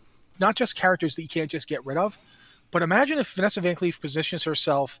have not just characters that you can't just get rid of, but imagine if Vanessa Van Cleef positions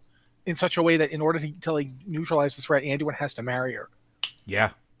herself in such a way that in order to like neutralize the threat, Anduin has to marry her.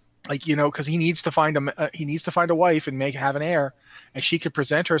 Yeah. Like, because he needs to find a wife and have an heir, and she could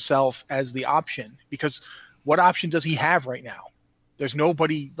present herself as the option. Because what option does he have right now? There's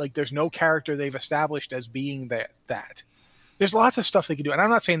nobody, like, there's no character they've established as being that. There's lots of stuff they could do, and I'm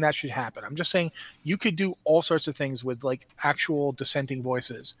not saying that should happen. I'm just saying you could do all sorts of things with like actual dissenting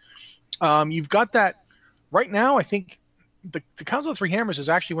voices. You've got that right now. I think the Council of Three Hammers is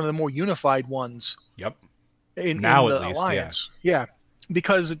actually one of the more unified ones. Yep. Now in at the least, Alliance. Yeah.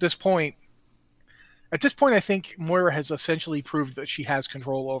 Because at this point, I think Moira has essentially proved that she has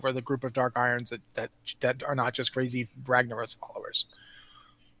control over the group of Dark Irons that are not just crazy Ragnaros followers.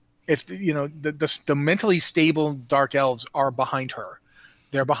 If the mentally stable Dark Elves are behind her,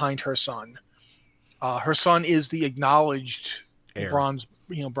 they're behind her son. Her son is the acknowledged heir.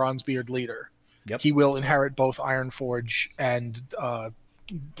 Bronzebeard leader. Yep. He will inherit both Ironforge and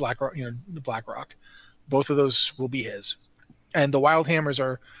Blackrock. The Blackrock. Both of those will be his. And the Wildhammers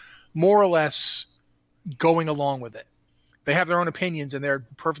are more or less going along with it. They have their own opinions, and they're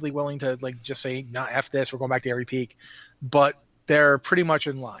perfectly willing to like just say, "Nah, F this, we're going back to Airy Peak." But they're pretty much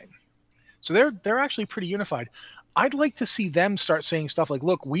in line. So they're actually pretty unified. I'd like to see them start saying stuff like,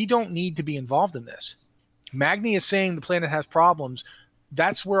 "Look, we don't need to be involved in this. Magni is saying the planet has problems.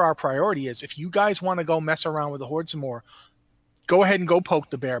 That's where our priority is. If you guys want to go mess around with the Horde some more, go ahead and go poke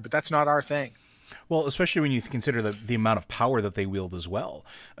the bear, but that's not our thing." Well, especially when you consider the amount of power that they wield as well.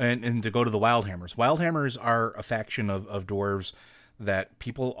 And to go to the Wildhammers. Wildhammers are a faction of dwarves that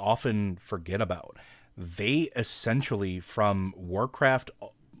people often forget about. They essentially, from Warcraft,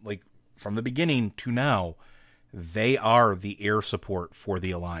 like from the beginning to now, they are the air support for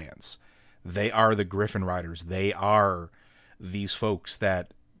the Alliance. They are the Griffin Riders. They are these folks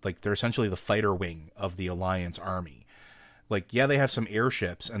that, like, they're essentially the fighter wing of the Alliance army. Like, yeah, they have some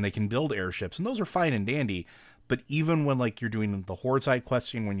airships, and they can build airships, and those are fine and dandy, but even when, like, you're doing the Horde side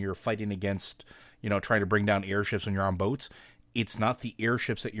questing, when you're fighting against, trying to bring down airships when you're on boats, it's not the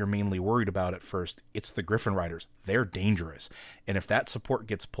airships that you're mainly worried about at first. It's the Griffin Riders. They're dangerous. And if that support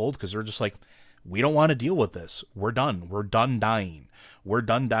gets pulled, because they're just like, we don't want to deal with this. We're done. We're done dying. We're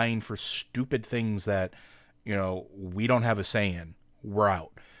done dying for stupid things that, we don't have a say in. We're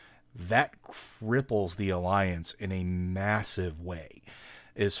out. That cripples the Alliance in a massive way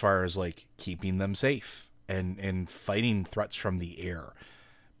as far as like keeping them safe and fighting threats from the air.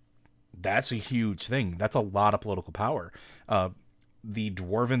 That's a huge thing. That's a lot of political power. The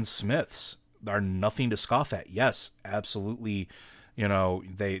Dwarven Smiths are nothing to scoff at. Yes, absolutely.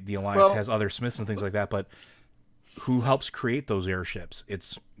 The Alliance has other Smiths and things like that, but who helps create those airships?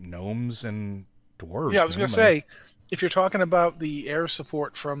 It's gnomes and dwarves. Yeah, I was going to say, if you're talking about the air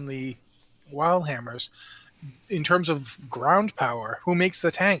support from the Wildhammers, in terms of ground power, who makes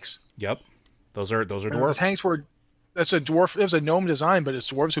the tanks? Yep, those are dwarves. The tanks that's a dwarf. It was a gnome design, but it's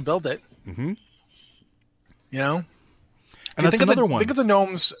dwarves who built it. Mm-hmm. And that's another one. Think of the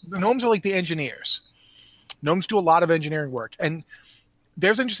gnomes. The gnomes are like the engineers. Gnomes do a lot of engineering work, and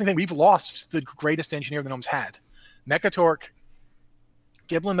there's an interesting thing. We've lost the greatest engineer the gnomes had. Mekatork,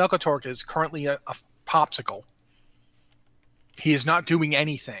 Giblin Mekatork is currently a popsicle. He is not doing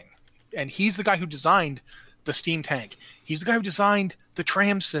anything. And he's the guy who designed the steam tank. He's the guy who designed the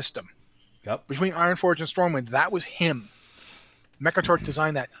tram system. Yep. Between Ironforge and Stormwind, that was him. Mekatork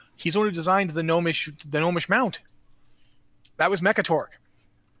designed that. He's the one who designed the gnomish mount. That was Mekatork.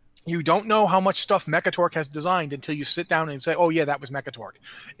 You don't know how much stuff Mekatork has designed until you sit down and say, "Oh yeah, that was Mekatork."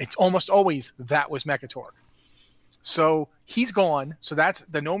 It's almost always that was Mekatork. So he's gone. So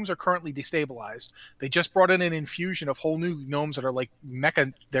the gnomes are currently destabilized. They just brought in an infusion of whole new gnomes that are like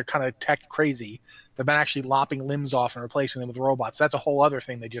mecha. They're kind of tech crazy. They've been actually lopping limbs off and replacing them with robots. That's a whole other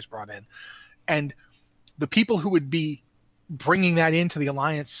thing they just brought in. And the people who would be bringing that into the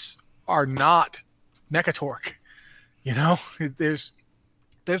Alliance are not Mekatork. There's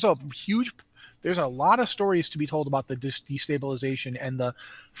a lot of stories to be told about the destabilization and the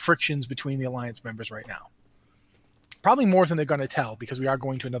frictions between the Alliance members right now. Probably more than they're going to tell, because we are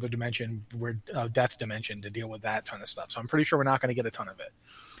going to another dimension, where Death's dimension, to deal with that ton of stuff. So I'm pretty sure we're not going to get a ton of it.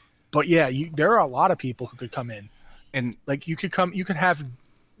 But yeah, there are a lot of people who could come in, and like you could have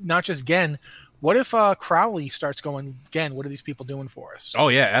not just Gen. What if Crowley starts going, Gen, what are these people doing for us? Oh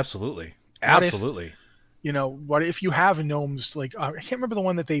yeah, absolutely, absolutely. What if you have gnomes like I can't remember the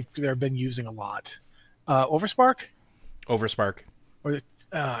one that they've been using a lot, Overspark. Or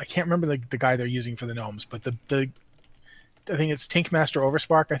I can't remember the guy they're using for the gnomes, but the I think it's Tinkmaster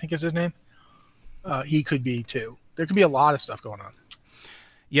Overspark, I think is his name. he could be too. There could be a lot of stuff going on.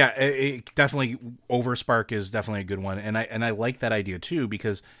 Yeah, it definitely, Overspark is definitely a good one, and I like that idea too,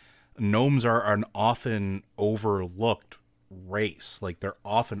 because gnomes are an often overlooked race. Like, they're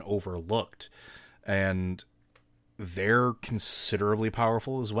often overlooked, and they're considerably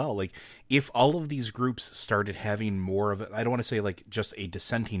powerful as well. Like, if all of these groups started having more of it, I don't want to say like just a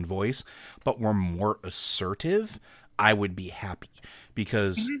dissenting voice, but were more assertive, I would be happy,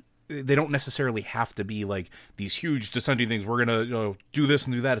 because they don't necessarily have to be like these huge dissenting things. We're going to do this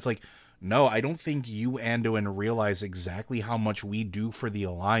and do that. It's like, no, I don't think you, Anduin, realize exactly how much we do for the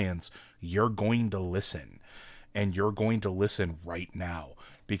Alliance. You're going to listen, and you're going to listen right now.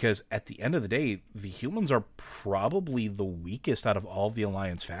 Because at the end of the day, the humans are probably the weakest out of all the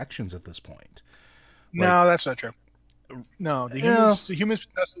Alliance factions at this point. No, that's not true. No, the humans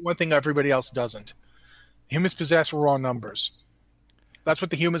possess one thing everybody else doesn't. Humans possess raw numbers. That's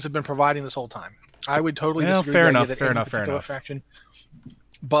what the humans have been providing this whole time. I would totally disagree with the idea that fair enough. Faction,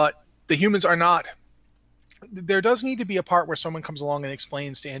 but the humans are not. There does need to be a part where someone comes along and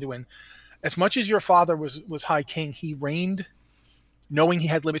explains to Anduin, as much as your father was High King, he reigned knowing he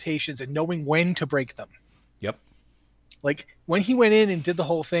had limitations and knowing when to break them. Yep. Like, when he went in and did the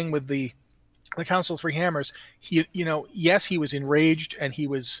whole thing with the Council of Three Hammers, he, yes, he was enraged and he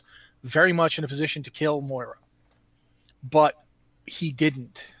was very much in a position to kill Moira. But he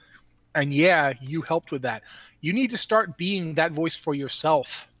didn't. And yeah, you helped with that. You need to start being that voice for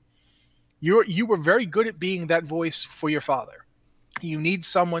yourself. You were very good at being that voice for your father. You need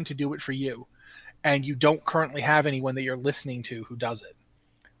someone to do it for you. And you don't currently have anyone that you're listening to who does it.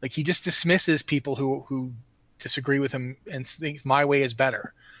 Like, he just dismisses people who disagree with him and thinks my way is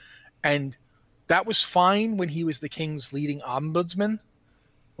better. And that was fine when he was the king's leading ombudsman,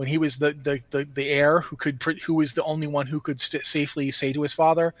 when he was the heir who was the only one who could safely say to his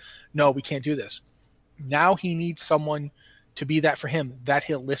father, no, we can't do this. Now he needs someone to be that for him, that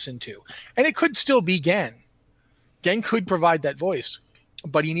he'll listen to. And it could still be Gen. Gen could provide that voice,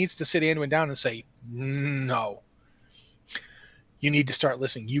 but he needs to sit Anduin down and say, no, you need to start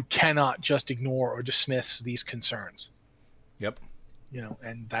listening. You cannot just ignore or dismiss these concerns. Yep.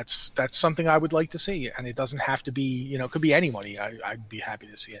 And that's something I would like to see. And it doesn't have to be, it could be anybody. I'd be happy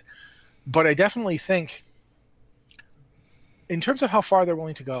to see it. But I definitely think, in terms of how far they're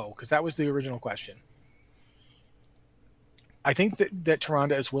willing to go, because that was the original question, I think that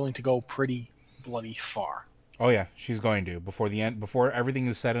Tyrande is willing to go pretty bloody far. Oh yeah, she's going to. Before the end, before everything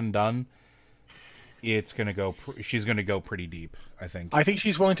is said and done, it's going to go. She's going to go pretty deep, I think. I think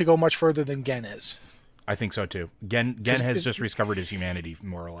she's willing to go much further than Gen is. I think so too. Gen has just discovered his humanity,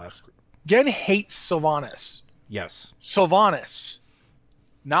 more or less. Gen hates Sylvanas. Yes. Sylvanas,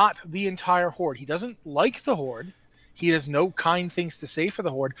 not the entire Horde. He doesn't like the Horde. He has no kind things to say for the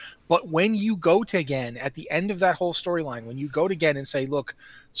Horde. But when you go to Gen, at the end of that whole storyline, when you go to Gen and say, look,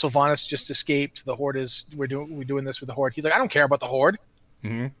 Sylvanas just escaped, the Horde we're doing this with the Horde. He's like, I don't care about the Horde.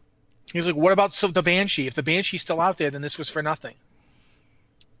 Mm-hmm. He's like, what about the Banshee? If the Banshee's still out there, then this was for nothing.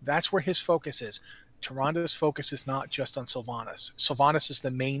 That's where his focus is. Tyrande's focus is not just on Sylvanas. Sylvanas is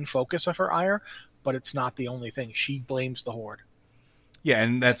the main focus of her ire, but it's not the only thing. She blames the Horde. Yeah,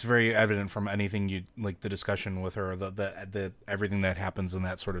 and that's very evident from anything you like, the discussion with her, the everything that happens in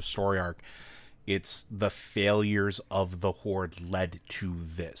that sort of story arc. It's the failures of the Horde led to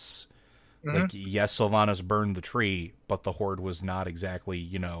this. Mm-hmm. Like, yes, Sylvanas burned the tree, but the Horde was not exactly,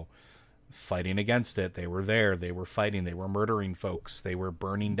 fighting against it. They were there. They were fighting. They were murdering folks. They were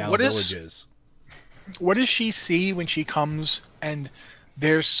burning down villages. What does she see when she comes and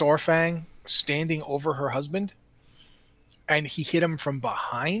there's Sorfang standing over her husband and he hit him from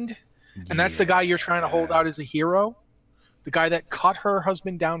behind? And that's the guy you're trying to hold out as a hero? The guy that cut her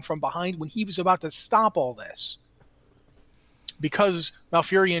husband down from behind when he was about to stop all this. Because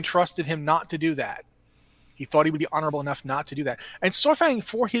Malfurion trusted him not to do that. He thought he would be honorable enough not to do that. And Sorfang,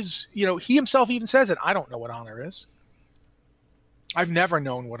 for his, he himself even says it, I don't know what honor is. I've never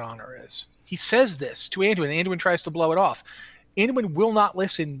known what honor is. He says this to Anduin, and Anduin tries to blow it off. Anduin will not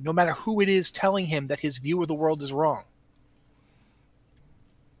listen, no matter who it is telling him that his view of the world is wrong.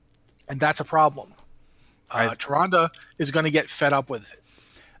 And that's a problem. Tyrande is going to get fed up with it.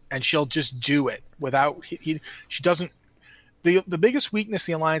 And she'll just do it without... she doesn't... The biggest weakness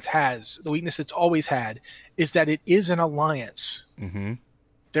the Alliance has, the weakness it's always had, is that it is an alliance. Mm-hmm.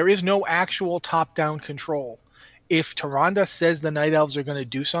 There is no actual top-down control. If Tyrande says the Night Elves are going to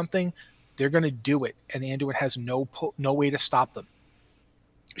do something, they're going to do it, and Anduin has no way to stop them,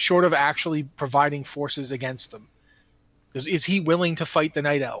 short of actually providing forces against them. Is he willing to fight the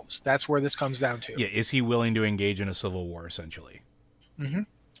Night Elves? That's where this comes down to. Yeah, is he willing to engage in a civil war, essentially? Mm-hmm.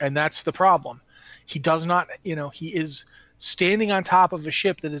 And that's the problem. He does not, he is standing on top of a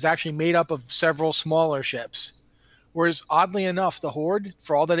ship that is actually made up of several smaller ships. Whereas, oddly enough, the Horde,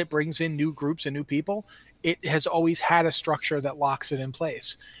 for all that it brings in new groups and new people, it has always had a structure that locks it in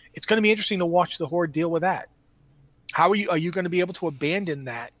place. It's going to be interesting to watch the Horde deal with that. How are you going to be able to abandon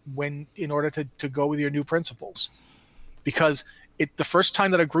that in order to go with your new principles? Because the first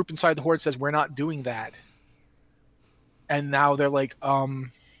time that a group inside the Horde says we're not doing that, and now they're like,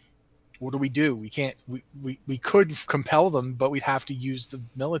 what do? We can't. We could compel them, but we'd have to use the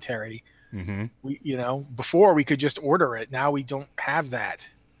military. Mm-hmm. Before we could just order it. Now we don't have that.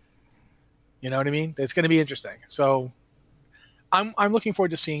 You know what I mean? It's going to be interesting. So I'm looking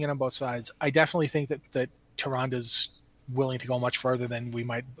forward to seeing it on both sides. I definitely think that Tyrande's willing to go much further than we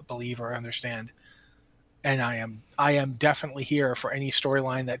might believe or understand. And I am definitely here for any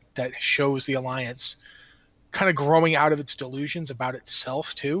storyline that shows the Alliance kind of growing out of its delusions about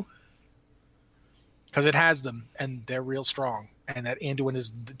itself too. Because it has them, and they're real strong. And that Anduin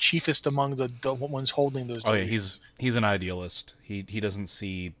is the chiefest among the ones holding those delusions. Yeah, he's an idealist. He doesn't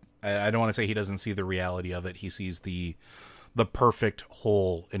see... I don't want to say he doesn't see the reality of it. He sees the perfect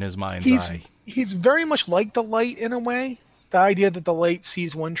whole in his mind's eye. He's very much like the light in a way. The idea that the light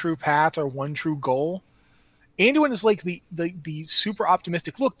sees one true path or one true goal. Anduin is like the super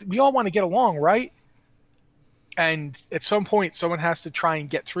optimistic, look, we all want to get along, right? And at some point, someone has to try and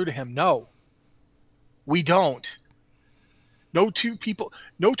get through to him. No, we don't. No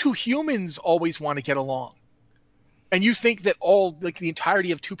two humans always want to get along. And you think that the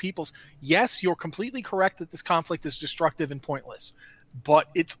entirety of two peoples, yes, you're completely correct that this conflict is destructive and pointless, but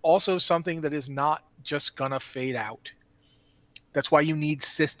it's also something that is not just gonna fade out. That's why you need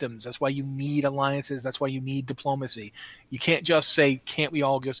systems. That's why you need alliances. That's why you need diplomacy. You can't just say, can't we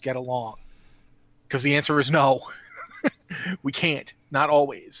all just get along? Because the answer is no. We can't. Not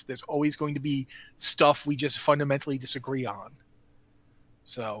always. There's always going to be stuff we just fundamentally disagree on.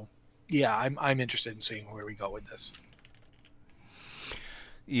 So, yeah, I'm interested in seeing where we go with this.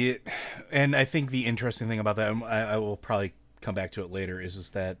 Yeah, and I think the interesting thing about that, I will probably come back to it later,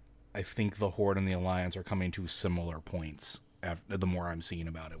 is that I think the Horde and the Alliance are coming to similar points the more I'm seeing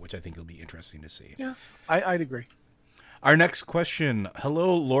about it, which I think will be interesting to see. Yeah, I'd agree. Our next question.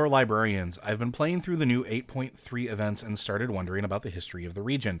 Hello, lore librarians. I've been playing through the new 8.3 events and started wondering about the history of the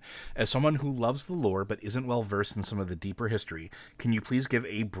region. As someone who loves the lore but isn't well versed in some of the deeper history, can you please give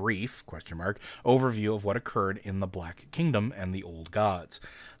a brief, overview of what occurred in the Black Kingdom and the Old Gods?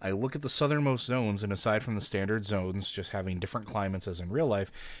 I look at the southernmost zones, and aside from the standard zones just having different climates as in real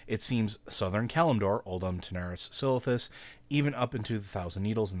life, it seems southern Kalimdor, Uldum, Tanaris, Silithus, even up into the Thousand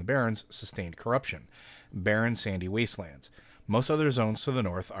Needles and the Barrens, sustained corruption. Barren, sandy wastelands. Most other zones to the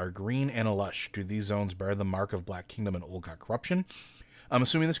north are green and lush. Do these zones bear the mark of Black Kingdom and Old God corruption? I'm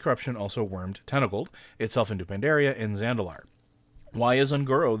assuming this corruption also wormed Tentacled itself into Pandaria and Zandalar. Why is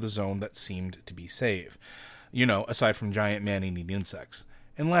Ungoro the zone that seemed to be safe? Aside from giant man-eating insects.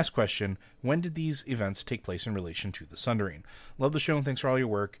 And last question, when did these events take place in relation to the Sundering? Love the show and thanks for all your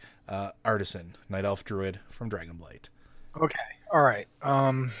work. Artisan, Night Elf Druid from Dragonblight. Okay, all right.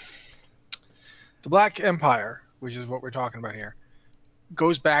 The Black Empire, which is what we're talking about here,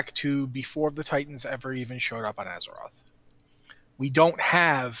 goes back to before the Titans ever even showed up on Azeroth. We don't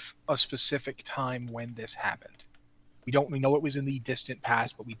have a specific time when this happened. We know it was in the distant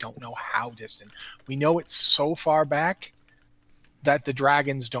past, but we don't know how distant. We know it's so far back that the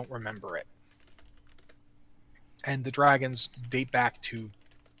dragons don't remember it. And the dragons date back to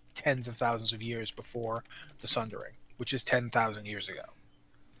tens of thousands of years before the Sundering, which is 10,000 years ago.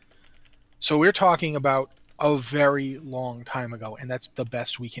 So we're talking about a very long time ago, and that's the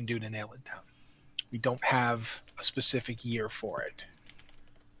best we can do to nail it down. We don't have a specific year for it.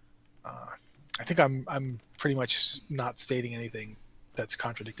 I think I'm pretty much not stating anything that's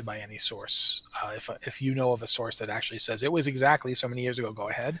contradicted by any source. If you know of a source that actually says it was exactly so many years ago, go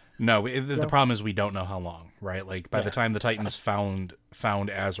ahead. No, the problem is we don't know how long, right? Like by the time the Titans found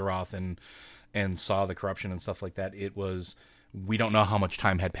Azeroth and saw the corruption and stuff like that, we don't know how much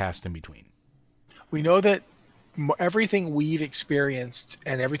time had passed in between. We know that everything we've experienced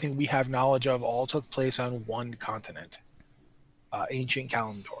and everything we have knowledge of all took place on one continent, ancient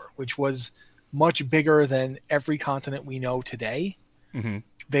Kalimdor, which was much bigger than every continent we know today. Mm-hmm.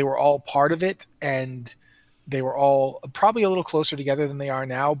 They were all part of it, and they were all probably a little closer together than they are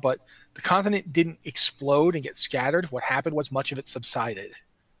now, but the continent didn't explode and get scattered. What happened was much of it subsided.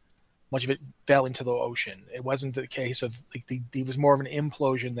 Much of it fell into the ocean. It wasn't the case of, it was more of an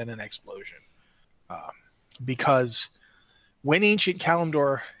implosion than an explosion. Because when ancient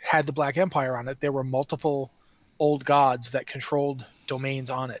Kalimdor had the Black Empire on it, there were multiple old gods that controlled domains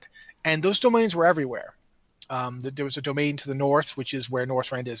on it, and those domains were everywhere. There was a domain to the north, which is where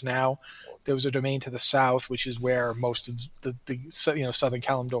Northrend is now. There was a domain to the south, which is where most of the Southern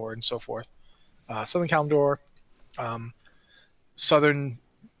Kalimdor and so forth. Southern Kalimdor, Southern,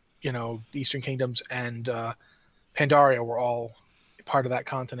 Eastern Kingdoms, and Pandaria were all part of that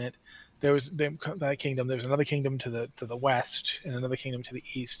continent. There was that kingdom. There was another kingdom to the west and another kingdom to the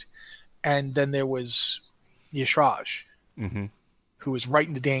east, and then there was Yishraj, who was right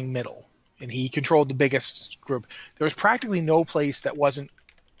in the dang middle, and he controlled the biggest group. There was practically no place that wasn't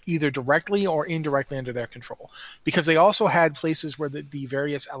either directly or indirectly under their control, because they also had places where the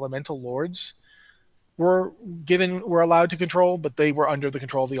various elemental lords were allowed to control, but they were under the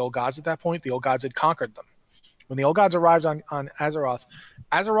control of the old gods at that point. The old gods had conquered them. When the old gods arrived on Azeroth,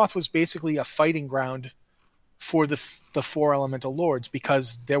 Azeroth was basically a fighting ground for the four elemental lords,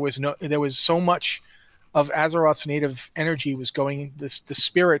 because there was so much of Azeroth's native energy was going, the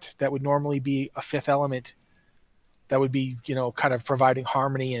spirit that would normally be a fifth element, that would be, kind of providing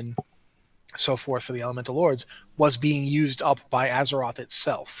harmony and so forth for the elemental lords, was being used up by Azeroth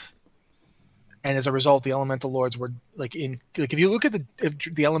itself. And as a result, the elemental lords were if you look at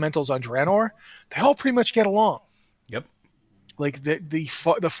the elementals on Draenor, they all pretty much get along. Yep. Like the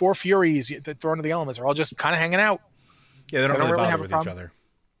four furies that throw into the elements are all just kind of hanging out. Yeah, they don't really bother with each other.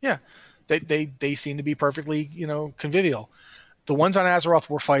 Yeah. They seem to be perfectly, convivial. The ones on Azeroth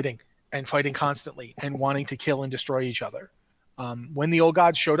were fighting constantly and wanting to kill and destroy each other. When the old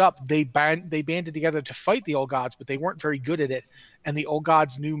gods showed up, they banded together to fight the old gods, but they weren't very good at it. And the old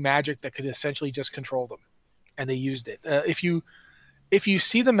gods knew magic that could essentially just control them, and they used it. If you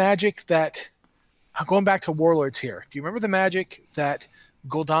see the magic that, going back to Warlords here, do you remember the magic that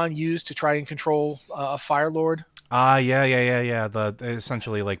Gul'dan used to try and control a Fire Lord? Yeah. The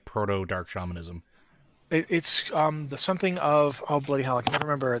essentially like proto dark shamanism. It's the something of, oh bloody hell, I can't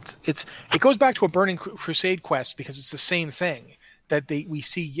remember. It goes back to a Burning Crusade quest, because it's the same thing that we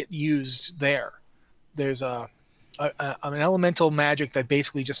see get used there. There's an elemental magic that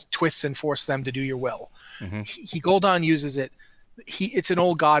basically just twists and forces them to do your will. Gul'dan uses it. It's an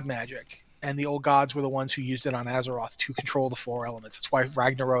old god magic, and the old gods were the ones who used it on Azeroth to control the four elements. That's why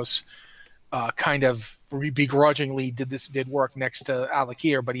Ragnaros kind of begrudgingly did work next to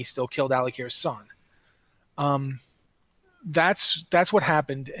Alakir, but he still killed Alakir's son. That's what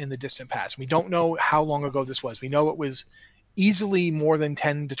happened in the distant past. We don't know how long ago this was. We know it was easily more than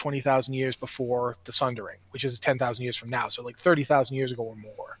 10 to 20,000 years before the Sundering, which is 10,000 years from now, so like 30,000 years ago or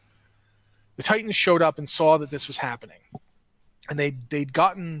more. The Titans showed up and saw that this was happening, and they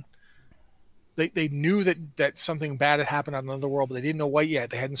knew that something bad had happened on another world, but they didn't know what yet.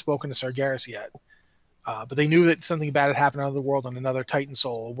 They hadn't spoken to Sargeras yet. But they knew that something bad had happened out of the world on another Titan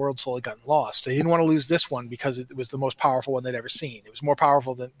soul, a world soul had gotten lost. They didn't want to lose this one because it was the most powerful one they'd ever seen. It was more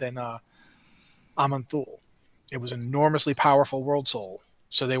powerful than Aman'Thul. It was an enormously powerful world soul.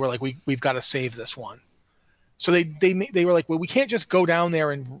 So they were like, we've got to save this one. So they were like, well, we can't just go down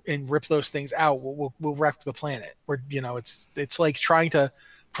there and rip those things out. We'll wreck the planet. It's like trying to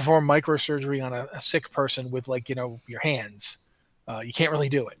perform microsurgery on a sick person with your hands. You can't really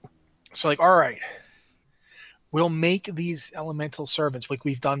do it. So all right. We'll make these elemental servants like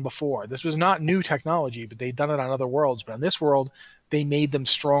we've done before. This was not new technology, but they'd done it on other worlds. But on this world, they made them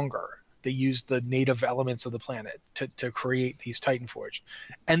stronger. They used the native elements of the planet to create these Titanforged.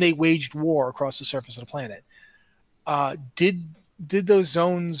 And they waged war across the surface of the planet. Did those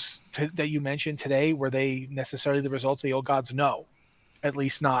zones that you mentioned today, were they necessarily the result of the old gods? No, at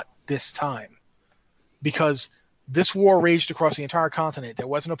least not this time. Because this war raged across the entire continent. There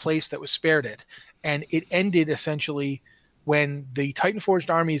wasn't a place that was spared it. And it ended essentially when the Titanforged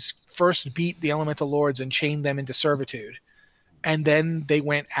armies first beat the elemental lords and chained them into servitude. And then they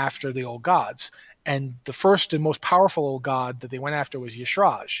went after the old gods. And the first and most powerful old god that they went after was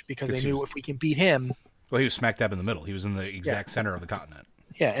Yishraj, because they knew if we can beat him... Well, he was smack dab in the middle. He was in the exact center of the continent.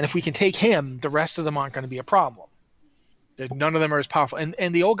 Yeah, and if we can take him, the rest of them aren't going to be a problem. None of them are as powerful.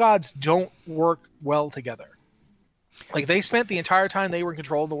 And the old gods don't work well together. They spent the entire time they were in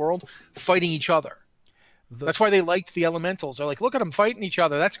control of the world fighting each other. That's why they liked the elementals. They're like, look at them fighting each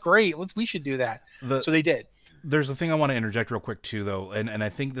other. That's great. We should do that. So they did. There's a thing I want to interject real quick too, though, and I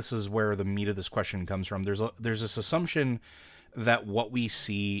think this is where the meat of this question comes from. There's this assumption that what we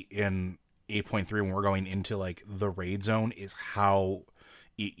see in 8.3 when we're going into the raid zone is how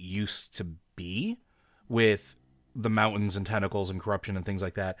it used to be with the mountains and tentacles and corruption and things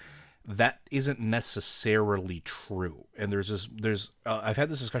like that. That isn't necessarily true. And I've had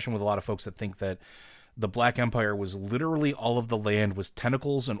this discussion with a lot of folks that think that the Black Empire was literally all of the land was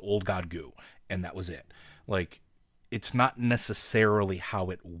tentacles and old god goo, and that was it. it's not necessarily how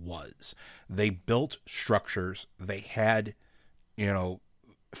it was. They built structures. They had,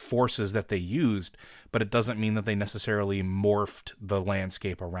 forces that they used, but it doesn't mean that they necessarily morphed the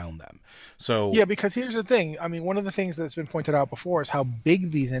landscape around them. So yeah, because here's the thing. I mean, one of the things that's been pointed out before is how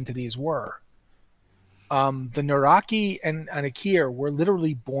big these entities were. The Naraki and Akir were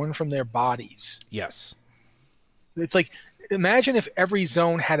literally born from their bodies. Yes. It's like, imagine if every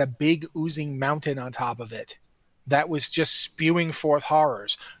zone had a big oozing mountain on top of it that was just spewing forth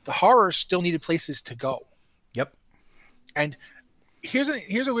horrors. The horrors still needed places to go. Yep. And here's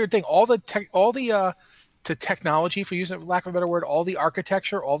a weird thing. All the technology, for using lack of a better word, all the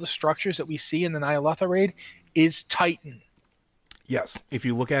architecture, all the structures that we see in the Ny'alotha raid is Titan. Yes. If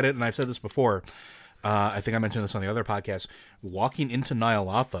you look at it, and I've said this before, I think I mentioned this on the other podcast, walking into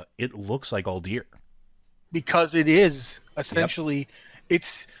Ny'alotha, it looks like Uldir. Because it is essentially,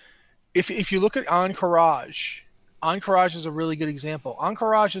 it's if you look at Ankh-Raj is a really good example.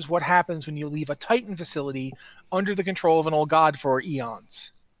 Ankh-Raj is what happens when you leave a Titan facility under the control of an old god for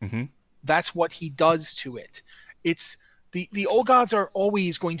eons. Mm-hmm. That's what he does to it. It's the old gods are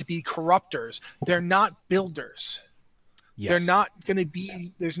always going to be corruptors. They're not builders. Yes. They're not going to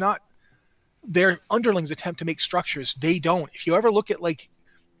be. Their underlings attempt to make structures. They don't. If you ever look at, like,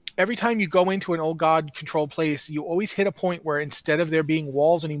 every time you go into an old god controlled place, you always hit a point where instead of there being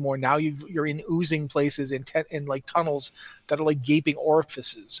walls anymore, now you're in oozing places in like tunnels that are like gaping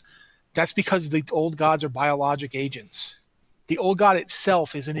orifices. That's because the old gods are biologic agents. The old god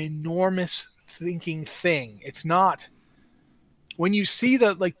itself is an enormous thinking thing. It's not. When you see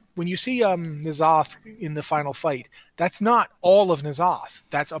N'Zoth in the final fight, that's not all of N'Zoth.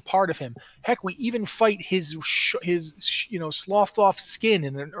 That's a part of him. Heck, we even fight his sloughed off skin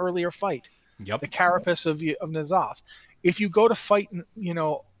in an earlier fight. Yep. The carapace of N'Zoth. If you go to fight,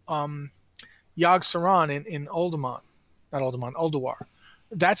 Yog Saron in Ulduar,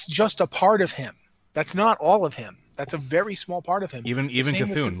 that's just a part of him. That's not all of him. That's a very small part of him. Even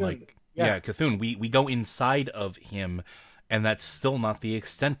Cthulhu, Cthulhu, we go inside of him, and that's still not the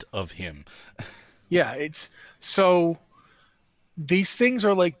extent of him. Yeah, it's so these things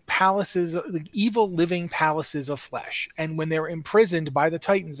are like palaces, like evil living palaces of flesh. And when they're imprisoned by the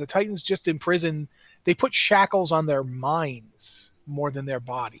Titans just imprison, they put shackles on their minds more than their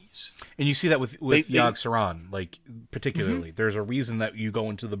bodies. And you see that with Yog Saron, like, particularly. Mm-hmm. There's a reason that you go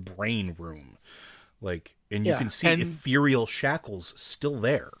into the brain room. Like, and you can see ethereal shackles still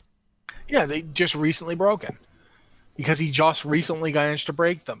there. Yeah, they just recently broken. Because he just recently managed to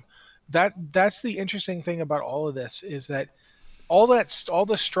break them. That's the interesting thing about all of this, is that all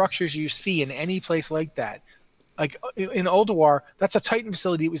the structures you see in any place like that, like in Ulduar, that's a Titan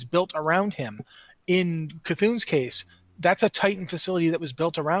facility that was built around him. In Cthulhu's case, that's a Titan facility that was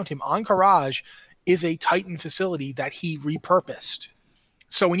built around him. Ankh-Raj is a Titan facility that he repurposed.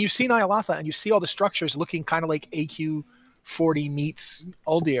 So when you see Ny'alotha and you see all the structures looking kind of like AQ-40 meets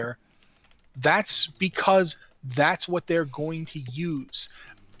Uldir, that's because that's what they're going to use.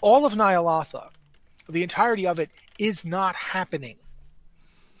 All of Ny'alotha, the entirety of it, is not happening.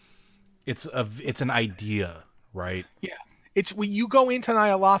 It's an idea, right? Yeah. It's when you go into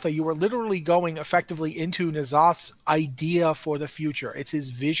Ny'alotha, you are literally going effectively into N'Zoth's idea for the future. It's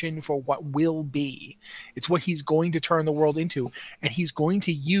his vision for what will be. It's what he's going to turn the world into. And he's going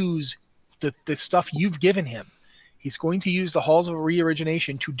to use the stuff you've given him. He's going to use the halls of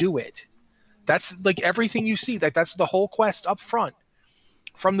re-origination to do it. That's like everything you see. That's the whole quest up front.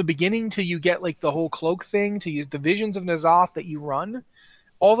 From the beginning till you get like the whole cloak thing, to use the visions of N'Zoth that you run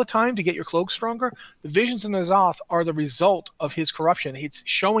all the time to get your cloak stronger. The visions of N'Zoth are the result of his corruption. It's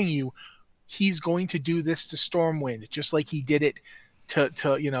showing you he's going to do this to Stormwind, just like he did it to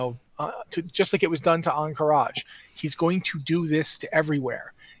just like it was done to Ankh-Raj. He's going to do this to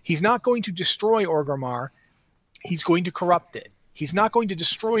everywhere. He's not going to destroy Orgrimmar. He's going to corrupt it. He's not going to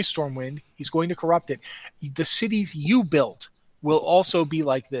destroy Stormwind. He's going to corrupt it. The cities you built will also be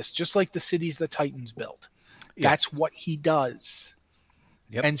like this, just like the cities the Titans built. Yeah. That's what he does.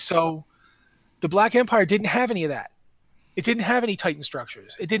 Yep. And so the Black Empire didn't have any of that. It didn't have any Titan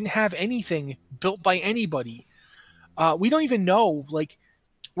structures. It didn't have anything built by anybody. We don't even know, like,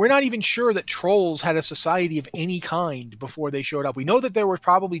 we're not even sure that trolls had a society of any kind before they showed up. We know that there were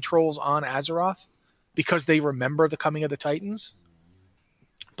probably trolls on Azeroth because they remember the coming of the Titans.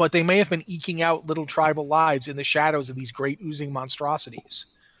 But they may have been eking out little tribal lives in the shadows of these great oozing monstrosities.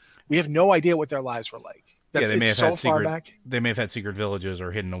 We have no idea what their lives were like. They may have had secret villages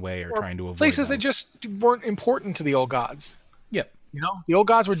or hidden away or trying to avoid places them. that just weren't important to the old gods. Yep. The old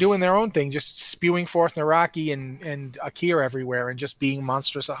gods were doing their own thing, just spewing forth Naraki and Akir everywhere and just being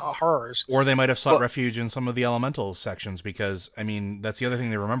monstrous horrors. Or they might have sought refuge in some of the elemental sections, because, I mean, that's the other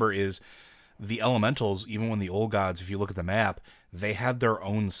thing to remember is the elementals, even when the old gods, if you look at the map, they had their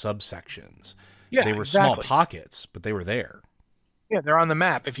own subsections. Yeah, they were small pockets, but they were there. Yeah, they're on the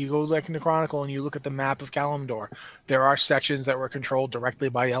map. If you go like in the Chronicle and you look at the map of Kalimdor, there are sections that were controlled directly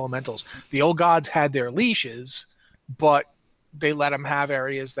by elementals. The old gods had their leashes, but they let them have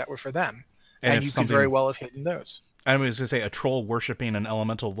areas that were for them. And you could very well have hidden those. I was going to say, a troll worshipping an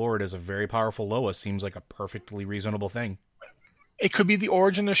elemental lord as a very powerful Loa seems like a perfectly reasonable thing. It could be the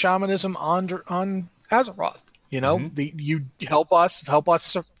origin of shamanism on Azeroth. You help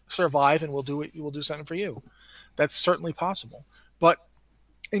us survive, and we'll do something for you. That's certainly possible. But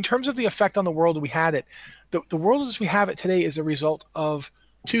in terms of the effect on the world we had it, the world as we have it today is a result of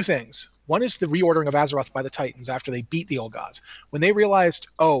two things. One is the reordering of Azeroth by the Titans after they beat the old gods. When they realized,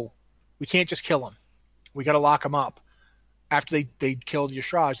 we can't just kill them. We got to lock them up. After they killed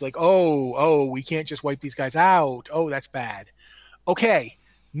Y'Shaaj, like, we can't just wipe these guys out. Oh, that's bad. Okay,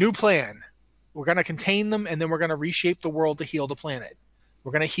 new plan. We're going to contain them, and then we're going to reshape the world to heal the planet.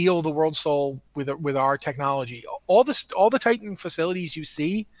 We're going to heal the world soul with our technology. All the Titan facilities you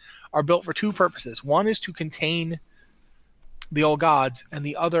see are built for two purposes. One is to contain the old gods, and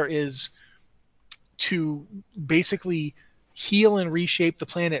the other is to basically heal and reshape the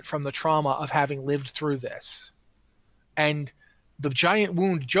planet from the trauma of having lived through this. And the giant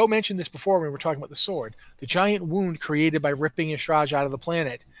wound, Joe mentioned this before when we were talking about the sword, the giant wound created by ripping Y'Shaaj out of the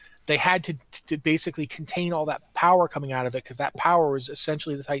planet, they had to basically contain all that power coming out of it, because that power is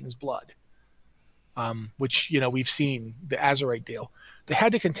essentially the Titan's blood, which, we've seen, the Azerite deal. They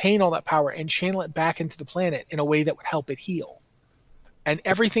had to contain all that power and channel it back into the planet in a way that would help it heal. And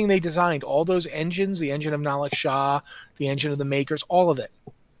everything they designed, all those engines, the engine of Nalak Shah, the engine of the Makers, all of it,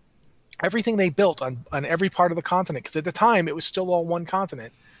 everything they built on every part of the continent, because at the time it was still all one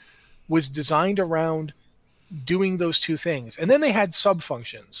continent, was designed around doing those two things. And then they had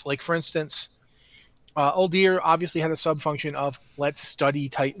sub-functions. Like, for instance, Uldir obviously had a sub-function of, let's study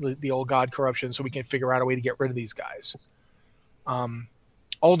the old god corruption so we can figure out a way to get rid of these guys.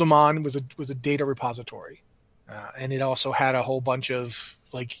 Uldaman was a data repository. And it also had a whole bunch of,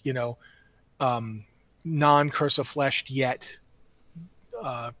 non-curse-of-fleshed yet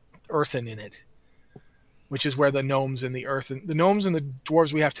earthen in it, which is where the gnomes and the gnomes and the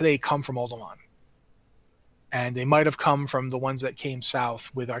dwarves we have today come from Uldaman. And they might have come from the ones that came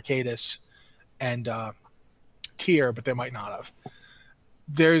south with Arcadis and Tyr, but they might not have.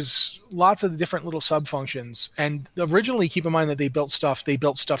 There's lots of different little sub-functions. And originally, keep in mind that they built stuff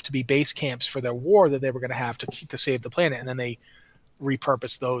to be base camps for their war that they were going to have to save the planet. And then they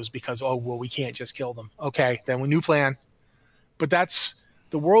repurposed those because, we can't just kill them. Okay, then a new plan. But that's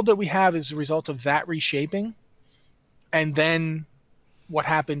the world that we have is a result of that reshaping. And then what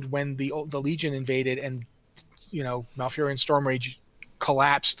happened when the Legion invaded and Malfurion Stormrage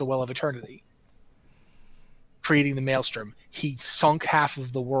collapsed the Well of Eternity, creating the Maelstrom. He sunk half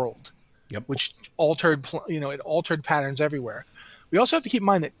of the world, which altered patterns everywhere. We also have to keep in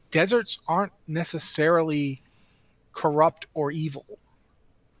mind that deserts aren't necessarily corrupt or evil.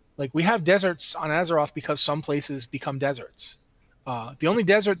 Like, we have deserts on Azeroth because some places become deserts. The only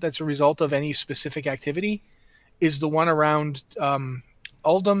desert that's a result of any specific activity is the one around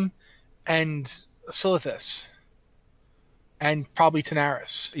Uldum and Silithus, and probably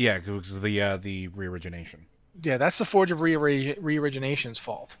Tanaris. Yeah, because the re-origination. Yeah, that's the Forge of Re-origination's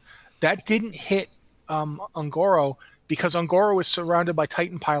fault. That didn't hit Ungoro because Ungoro was surrounded by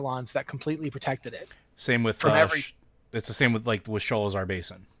Titan pylons that completely protected it. Same with it's the same with with Sholazar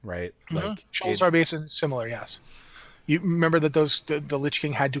Basin, right? Mm-hmm. Sholazar Basin, similar, yes. You remember that the Lich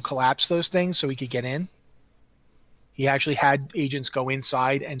King had to collapse those things so he could get in? He actually had agents go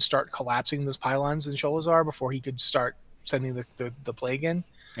inside and start collapsing those pylons in Sholazar before he could start sending the plague in.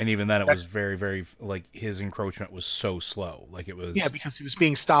 And even then, it was very, very, his encroachment was so slow. It was... Yeah, because he was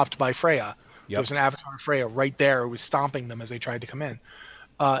being stopped by Freya. Yep. There was an avatar of Freya right there who was stomping them as they tried to come in.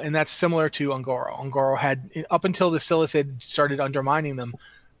 And that's similar to Ungoro. Ungoro had, up until the Silithid started undermining them,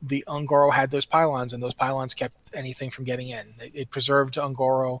 the Ungoro had those pylons, and those pylons kept anything from getting in. It preserved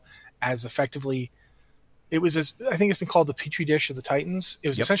Ungoro as effectively... I think it's been called the Petri dish of the Titans. It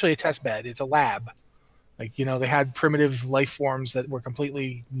was essentially a test bed. It's a lab. They had primitive life forms that were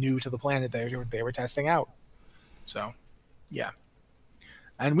completely new to the planet they were testing out. So, yeah.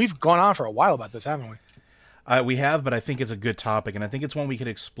 And we've gone on for a while about this, haven't we? We have, but I think it's a good topic, and I think it's one we could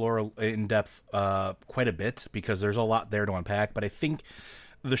explore in depth quite a bit, because there's a lot there to unpack. But I think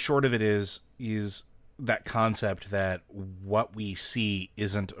the short of it is that concept that what we see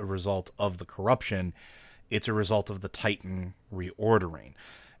isn't a result of the corruption, it's a result of the Titan reordering.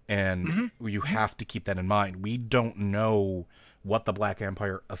 And you have to keep that in mind. We don't know what the Black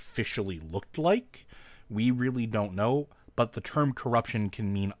Empire officially looked like. We really don't know. But the term corruption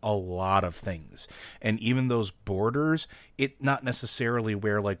can mean a lot of things. And even those borders, it not necessarily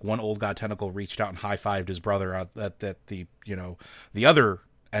where like one old god tentacle reached out and high-fived his brother at the, you know, the other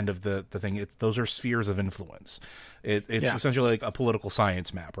end of the thing. Those are spheres of influence. It's essentially like a political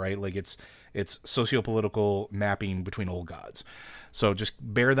science map, right? Like it's socio-political mapping between old gods. So just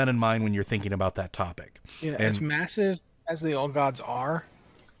bear that in mind when you're thinking about that topic. Yeah, and as massive as the old gods are,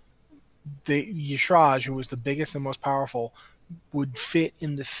 the Y'Shaaj, who was the biggest and most powerful, would fit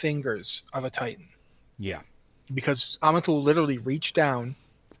in the fingers of a Titan. Yeah. Because Amatul literally reached down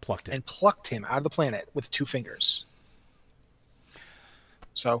and plucked him out of the planet with 2 fingers.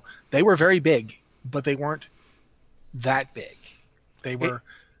 So they were very big, but they weren't that big.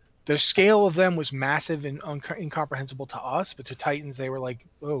 Their scale of them was massive and incomprehensible to us, but to Titans, they were like,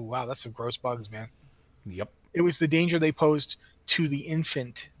 oh, wow, that's some gross bugs, man. Yep. It was the danger they posed to the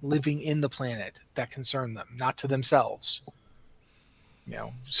infant living in the planet that concerned them, not to themselves. You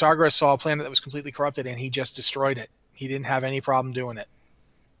know, Sargeras saw a planet that was completely corrupted, and he just destroyed it. He didn't have any problem doing it.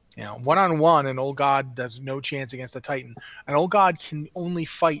 You know, one-on-one, an old god does no chance against a Titan. An old god can only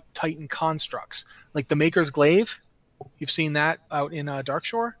fight Titan constructs, like the Maker's Glaive. You've seen that out in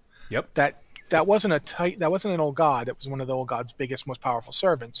Darkshore. Yep. That wasn't that wasn't an old god. It was one of the old god's biggest, most powerful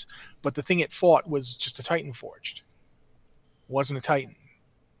servants. But the thing it fought was just a Titan forged. It wasn't a Titan.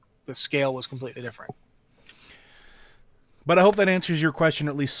 The scale was completely different. But I hope that answers your question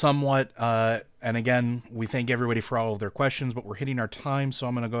at least somewhat. And again, we thank everybody for all of their questions, but we're hitting our time, so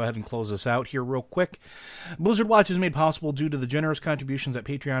I'm going to go ahead and close this out here real quick. Blizzard Watch is made possible due to the generous contributions at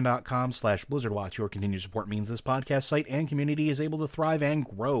patreon.com/BlizzardWatch. Your continued support means this podcast site and community is able to thrive and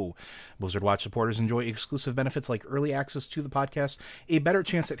grow. Blizzard Watch supporters enjoy exclusive benefits like early access to the podcast, a better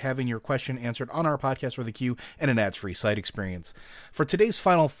chance at having your question answered on our podcast or the queue, and an ads-free site experience. For today's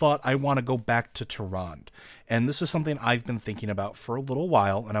final thought, I want to go back to Tyrande. And this is something I've been thinking about for a little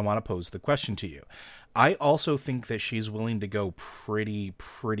while, and I want to pose the question to you. I also think that she's willing to go pretty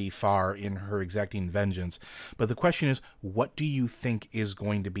far in her exacting vengeance. But the question is, what do you think is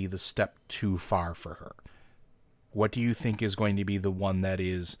going to be the step too far for her? What do you think is going to be the one that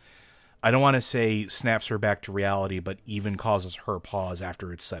is, I don't want to say snaps her back to reality, but even causes her pause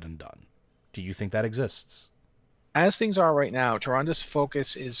after it's said and done? Do you think that exists? As things are right now, Tyrande's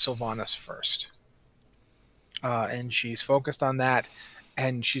focus is Sylvanas first. And she's focused on that,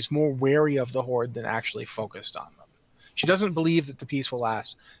 and she's more wary of the Horde than actually focused on them. She doesn't believe that the peace will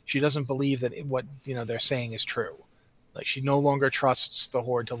last. She doesn't believe that what they're saying is true. Like, she no longer trusts the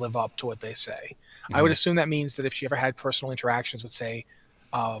Horde to live up to what they say. Mm-hmm. I would assume that means that if she ever had personal interactions with, say,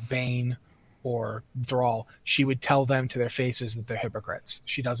 Bane or Thrall, she would tell them to their faces that they're hypocrites.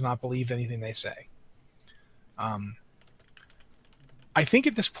 She does not believe anything they say. I think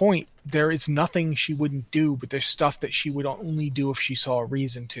at this point, there is nothing she wouldn't do, but there's stuff that she would only do if she saw a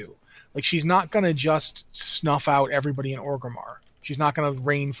reason to. Like, she's not going to just snuff out everybody in Orgrimmar. She's not going to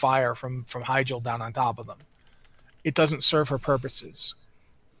rain fire from Hyjal down on top of them. It doesn't serve her purposes.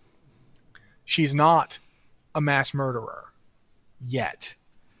 She's not a mass murderer yet.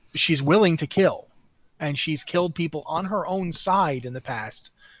 She's willing to kill, and she's killed people on her own side in the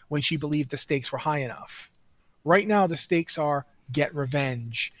past when she believed the stakes were high enough. Right now, the stakes are get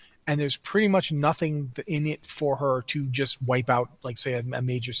revenge, and there's pretty much nothing in it for her to just wipe out, like, say, a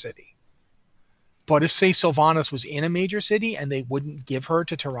major city. But if, say, Sylvanas was in a major city and they wouldn't give her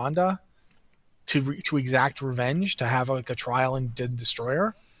to Tyrande to exact revenge, to have like a trial and to destroy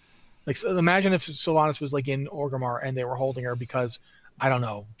her, like, so imagine if Sylvanas was like in Orgrimmar and they were holding her because, I don't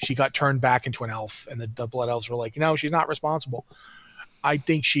know, she got turned back into an elf, and the Blood Elves were like, she's not responsible. I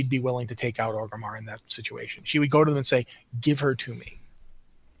think she'd be willing to take out Orgrimmar in that situation. She would go to them and say, give her to me,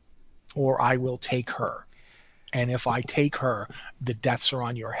 or I will take her. And if I take her, the deaths are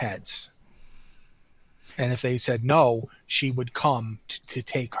on your heads. And if they said no, she would come to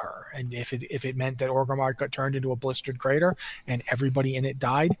take her. And if it meant that Orgrimmar got turned into a blistered crater and everybody in it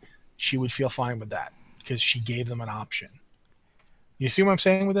died, she would feel fine with that because she gave them an option. You see what I'm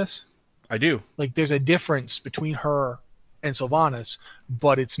saying with this? I do. Like, there's a difference between her and Sylvanas,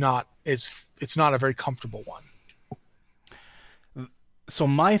 but it's not a very comfortable one. So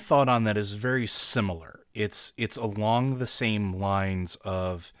my thought on that is very similar. It's along the same lines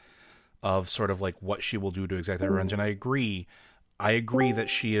of sort of like what she will do to exact that revenge. And I agree that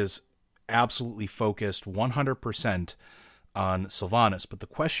she is absolutely focused 100% on Sylvanas. But the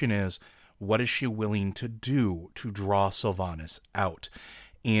question is, What is she willing to do to draw Sylvanas out?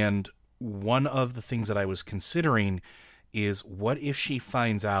 And one of the things that I was considering is, what if she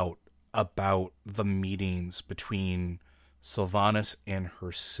finds out about the meetings between Sylvanas and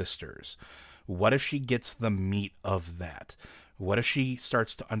her sisters? What if she gets the meat of that? What if she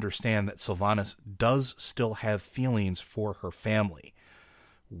starts to understand that Sylvanas does still have feelings for her family?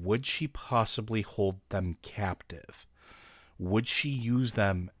 Would she possibly hold them captive? Would she use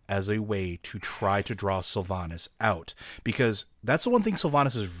them as a way to try to draw Sylvanas out? Because that's the one thing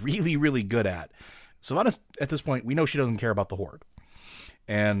Sylvanas is really, really good at. Sylvanas, at this point, we know she doesn't care about the Horde.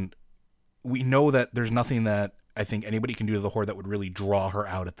 And we know that there's nothing that I think anybody can do to the Horde that would really draw her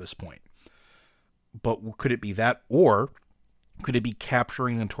out at this point. But could it be that? Or could it be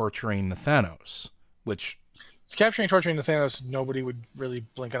capturing and torturing the Thanos? Which... Capturing and torturing the Thanos, nobody would really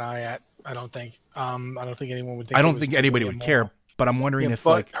blink an eye at, I don't think. I don't think anyone would think. I don't think anybody would care, but I'm wondering if,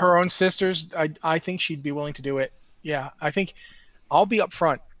 like, her own sisters, I think she'd be willing to do it. Yeah, I think, I'll be up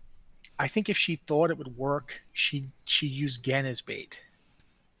front. I think if she thought it would work, she'd use Gen as bait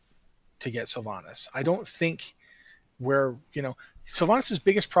to get Sylvanas. I don't think Sylvanas'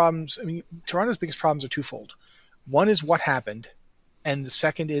 biggest problems, Tyrande's biggest problems are twofold. One is what happened, and the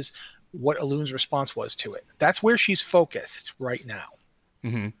second is what Elun's response was to it. That's where she's focused right now.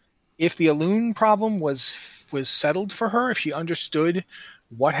 Mm-hmm. If the Elun problem was settled for her, if she understood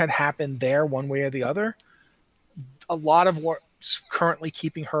what had happened there one way or the other, a lot of what's currently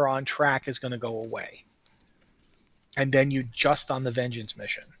keeping her on track is going to go away. And then you just on the vengeance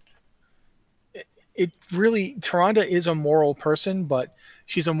mission. It really, Tyrande is a moral person, but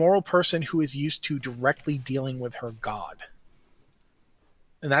she's a moral person who is used to directly dealing with her god.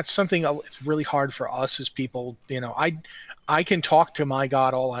 And that's something it's really hard for us as people. I can talk to my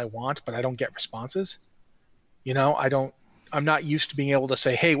God all I want, but I don't get responses. I'm not used to being able to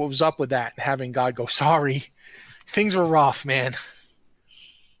say, hey, what was up with that? And having God go, sorry, things were rough, man.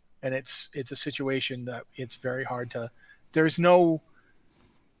 And it's a situation that it's very hard to,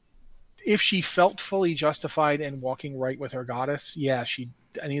 if she felt fully justified in walking right with her goddess, yeah,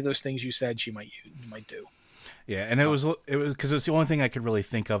 any of those things you said, she might do. Yeah, and it was because it's the only thing I could really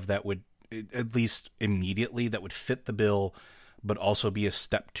think of that would, at least immediately, that would fit the bill, but also be a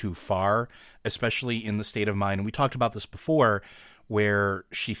step too far, especially in the state of mind. And we talked about this before, where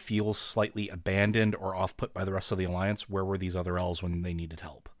she feels slightly abandoned or off-put by the rest of the Alliance. Where were these other elves when they needed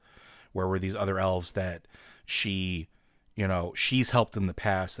help? Where were these other elves that she's helped in the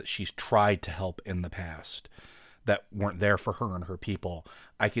past, that she's tried to help in the past, that weren't there for her and her people?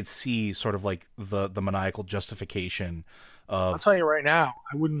 I could see sort of like the maniacal justification of... I'll tell you right now,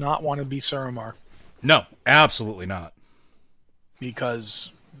 I would not want to be Suramar. No, absolutely not.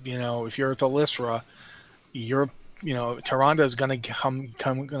 Because, if you're at the Lysra, Tyrande is going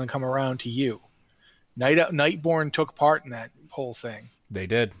to come around to you. Nightborn took part in that whole thing. They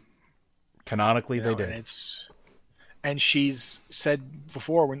did. Canonically, they did. And she's said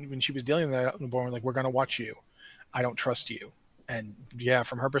before when she was dealing with that Nightborn, like, we're going to watch you. I don't trust you. And yeah,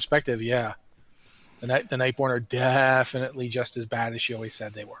 from her perspective, yeah, the Nightborn are definitely just as bad as she always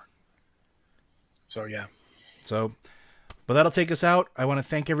said they were. So yeah. But that'll take us out. I want to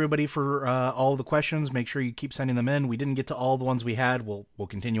thank everybody for all the questions. Make sure you keep sending them in. We didn't get to all the ones we had. We'll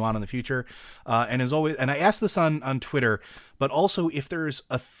continue on in the future. And as always, and I asked this on Twitter, but also if there's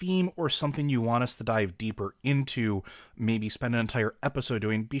a theme or something you want us to dive deeper into, maybe spend an entire episode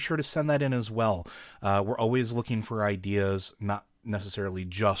doing, be sure to send that in as well. We're always looking for ideas, not necessarily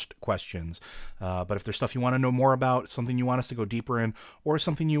just questions. But if there's stuff you want to know more about, something you want us to go deeper in, or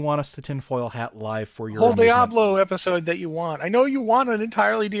something you want us to tinfoil hat live for your whole Diablo episode that you want. I know you want an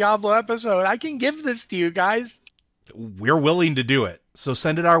entirely Diablo episode. I can give this to you guys. We're willing to do it. So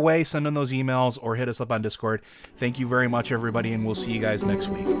send it our way, send in those emails, or hit us up on Discord. Thank you very much, everybody, and we'll see you guys next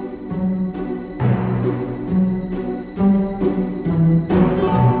week.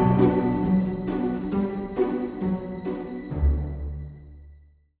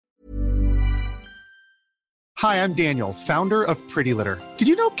 Hi, I'm Daniel, founder of Pretty Litter. Did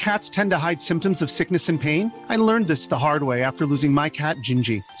you know cats tend to hide symptoms of sickness and pain? I learned this the hard way after losing my cat,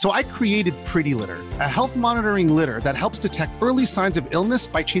 Gingy. So I created Pretty Litter, a health monitoring litter that helps detect early signs of illness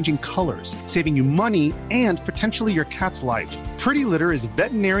by changing colors, saving you money and potentially your cat's life. Pretty Litter is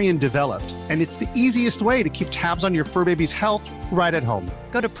veterinarian developed, and it's the easiest way to keep tabs on your fur baby's health right at home.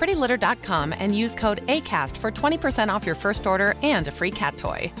 Go to prettylitter.com and use code ACAST for 20% off your first order and a free cat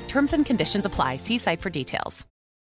toy. Terms and conditions apply. See site for details.